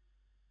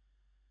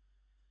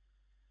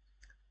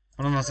one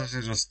of us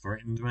actually just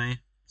threatened me,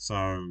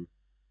 so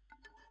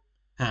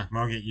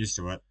we'll get used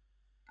to it.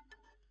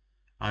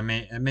 I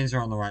mean, it means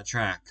we're on the right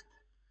track.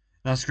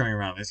 Enough screwing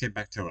around, let's get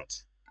back to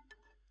it.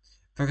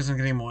 Focus on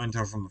getting more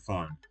intel from the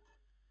phone.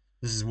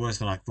 This is worse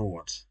than I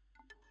thought.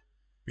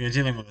 We are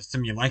dealing with a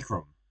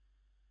simulacrum.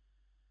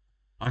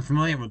 I'm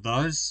familiar with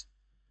those.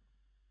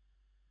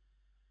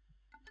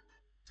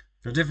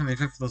 You're definitely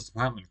fit for this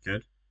department,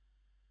 kid.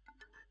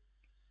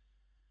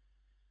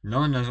 No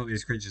one knows what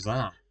these creatures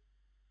are.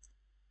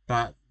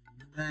 But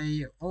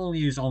they all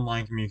use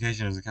online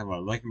communication as a cover,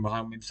 lurking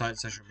behind websites,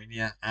 social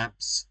media,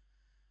 apps.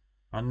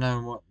 I don't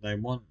know what they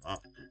want,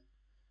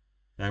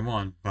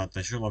 but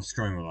they sure love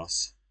screwing with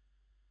us.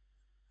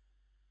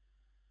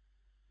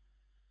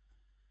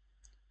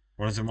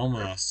 What does it want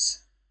with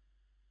us?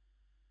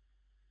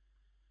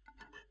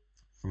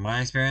 From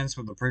my experience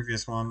with the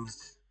previous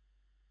ones,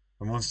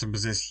 it wants to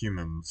possess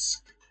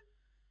humans.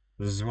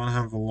 This is one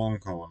hell of a long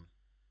con.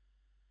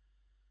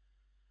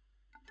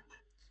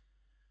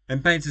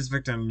 It baits its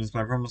victims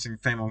by promising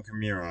fame on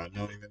Chimera,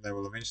 knowing that they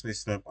will eventually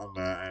slip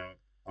under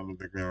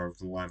the glare of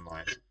the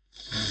limelight.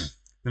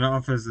 Then it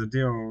offers a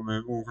deal will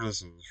remove all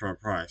criticisms for a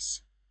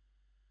price.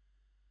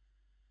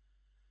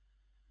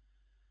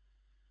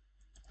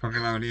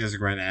 Popularity is a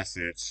great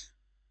asset.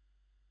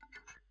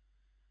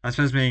 I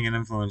suppose being an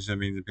influencer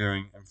means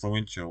appearing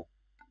influential.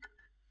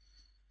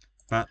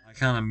 But I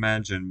can't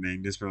imagine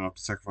being desperate enough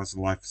to sacrifice a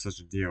life for such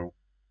a deal.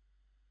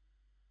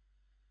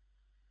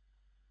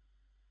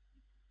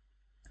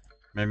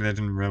 Maybe they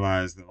didn't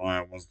realize that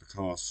Heya was the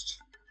cost.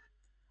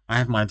 I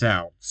have my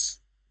doubts.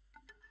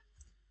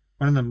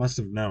 One of them must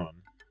have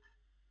known.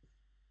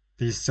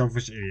 These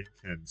selfish idiot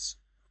kids.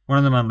 One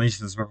of them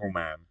unleashed this Ripple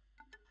Man.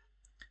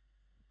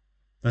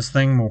 This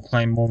thing will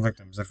claim more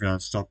victims if we don't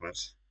stop it.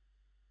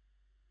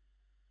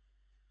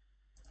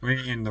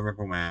 We end the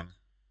Ripple Man.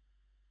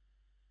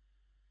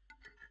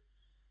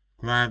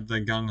 Glad the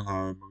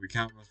gung-ho, but we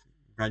can't risk...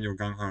 Glad you're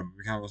gung-ho, but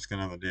we can't risk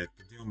another death.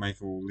 The deal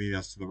maker will lead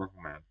us to the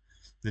Ripple Man.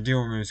 The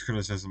deal removes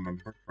criticism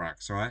and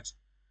brickbats, right?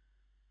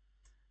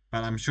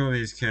 But I'm sure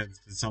these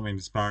kids did something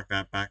to spark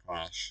that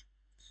backlash.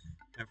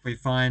 If we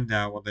find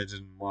out what they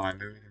did and why,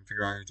 maybe we can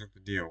figure out who took the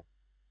deal.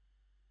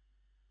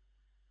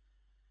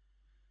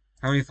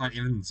 How do you find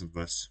evidence of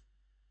this?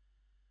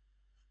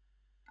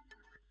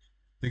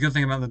 The good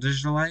thing about the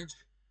digital age?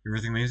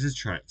 Everything leaves its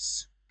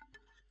trace.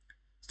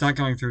 Start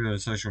going through the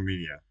social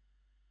media.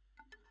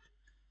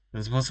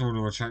 It's possible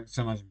to attract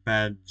so much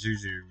bad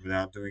juju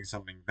without doing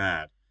something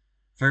bad.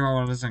 Figure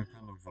out what it is and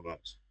condom for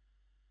that.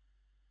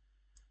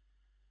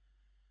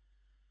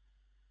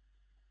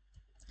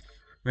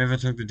 Whoever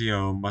took the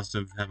deal must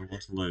have had a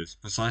lot to lose.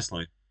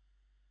 Precisely.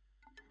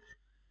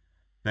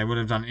 They would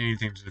have done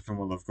anything to defend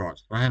what they've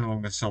got. We're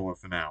handling this solo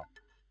for now.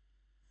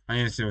 I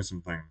need to deal with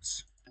some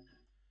things.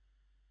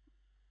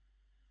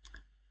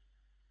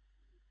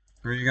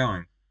 Where are you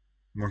going?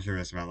 I'm more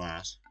curious about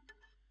that.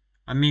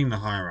 I'm meeting the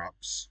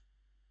higher-ups.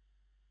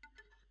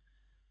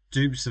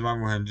 Dupe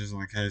survival hinges on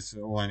the case,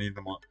 I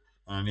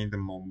need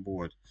them on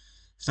board.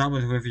 Start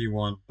with whoever you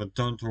want, but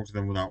don't talk to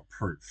them without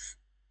proof.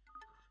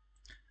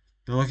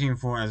 They're looking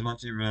for as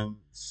much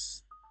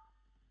evidence...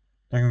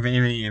 Looking for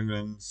any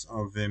evidence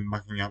of them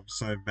mucking up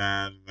so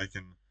bad they're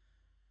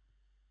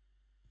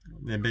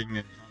begging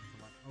in time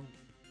for like, oh.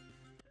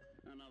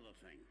 Another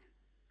thing.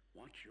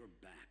 Watch your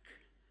back.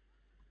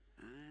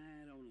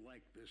 I don't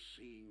like this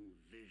seeing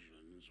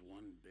visions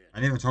one bit. I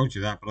never told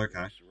you that, but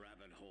okay. This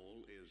rabbit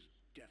hole is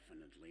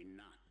definitely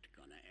not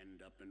gonna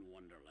end up in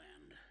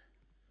Wonderland.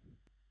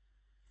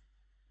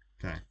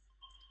 Okay.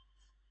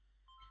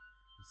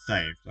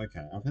 Saved.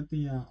 Okay, I've had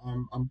the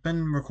I've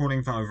been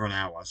recording for over an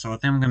hour, so I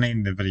think I'm gonna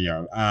end the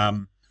video.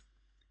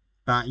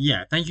 But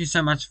yeah, thank you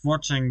so much for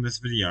watching this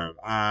video.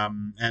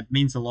 It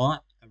means a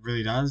lot. It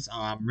really does.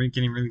 We're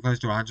getting really close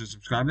to 100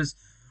 subscribers,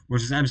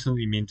 which is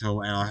absolutely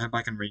mental, and I hope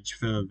I can reach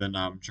further than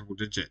triple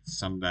digits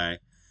someday.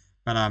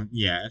 But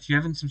yeah, if you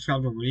haven't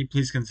subscribed already,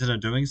 please consider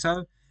doing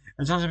so.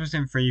 It's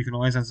 100% free. You can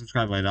always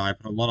unsubscribe later. I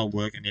put a lot of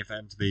work and effort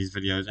into these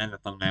videos and the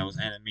thumbnails,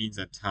 and it means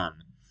a ton.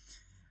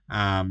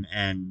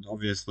 And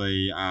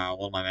obviously, a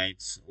lot of my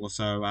mates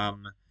also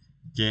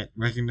get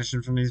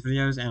recognition from these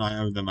videos, and I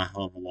owe them a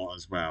hell of a lot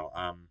as well.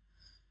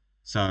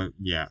 So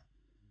yeah,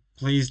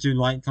 please do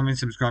like, comment,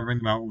 subscribe, ring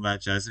the bell, all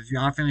that jazz. If you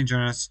are feeling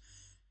generous,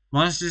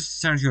 why don't you just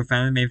send it to your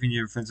family, maybe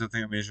your friends or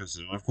think I'm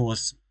interested. And of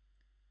course,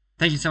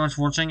 thank you so much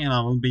for watching, and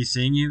I will be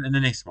seeing you in the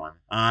next one.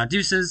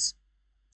 Deuces!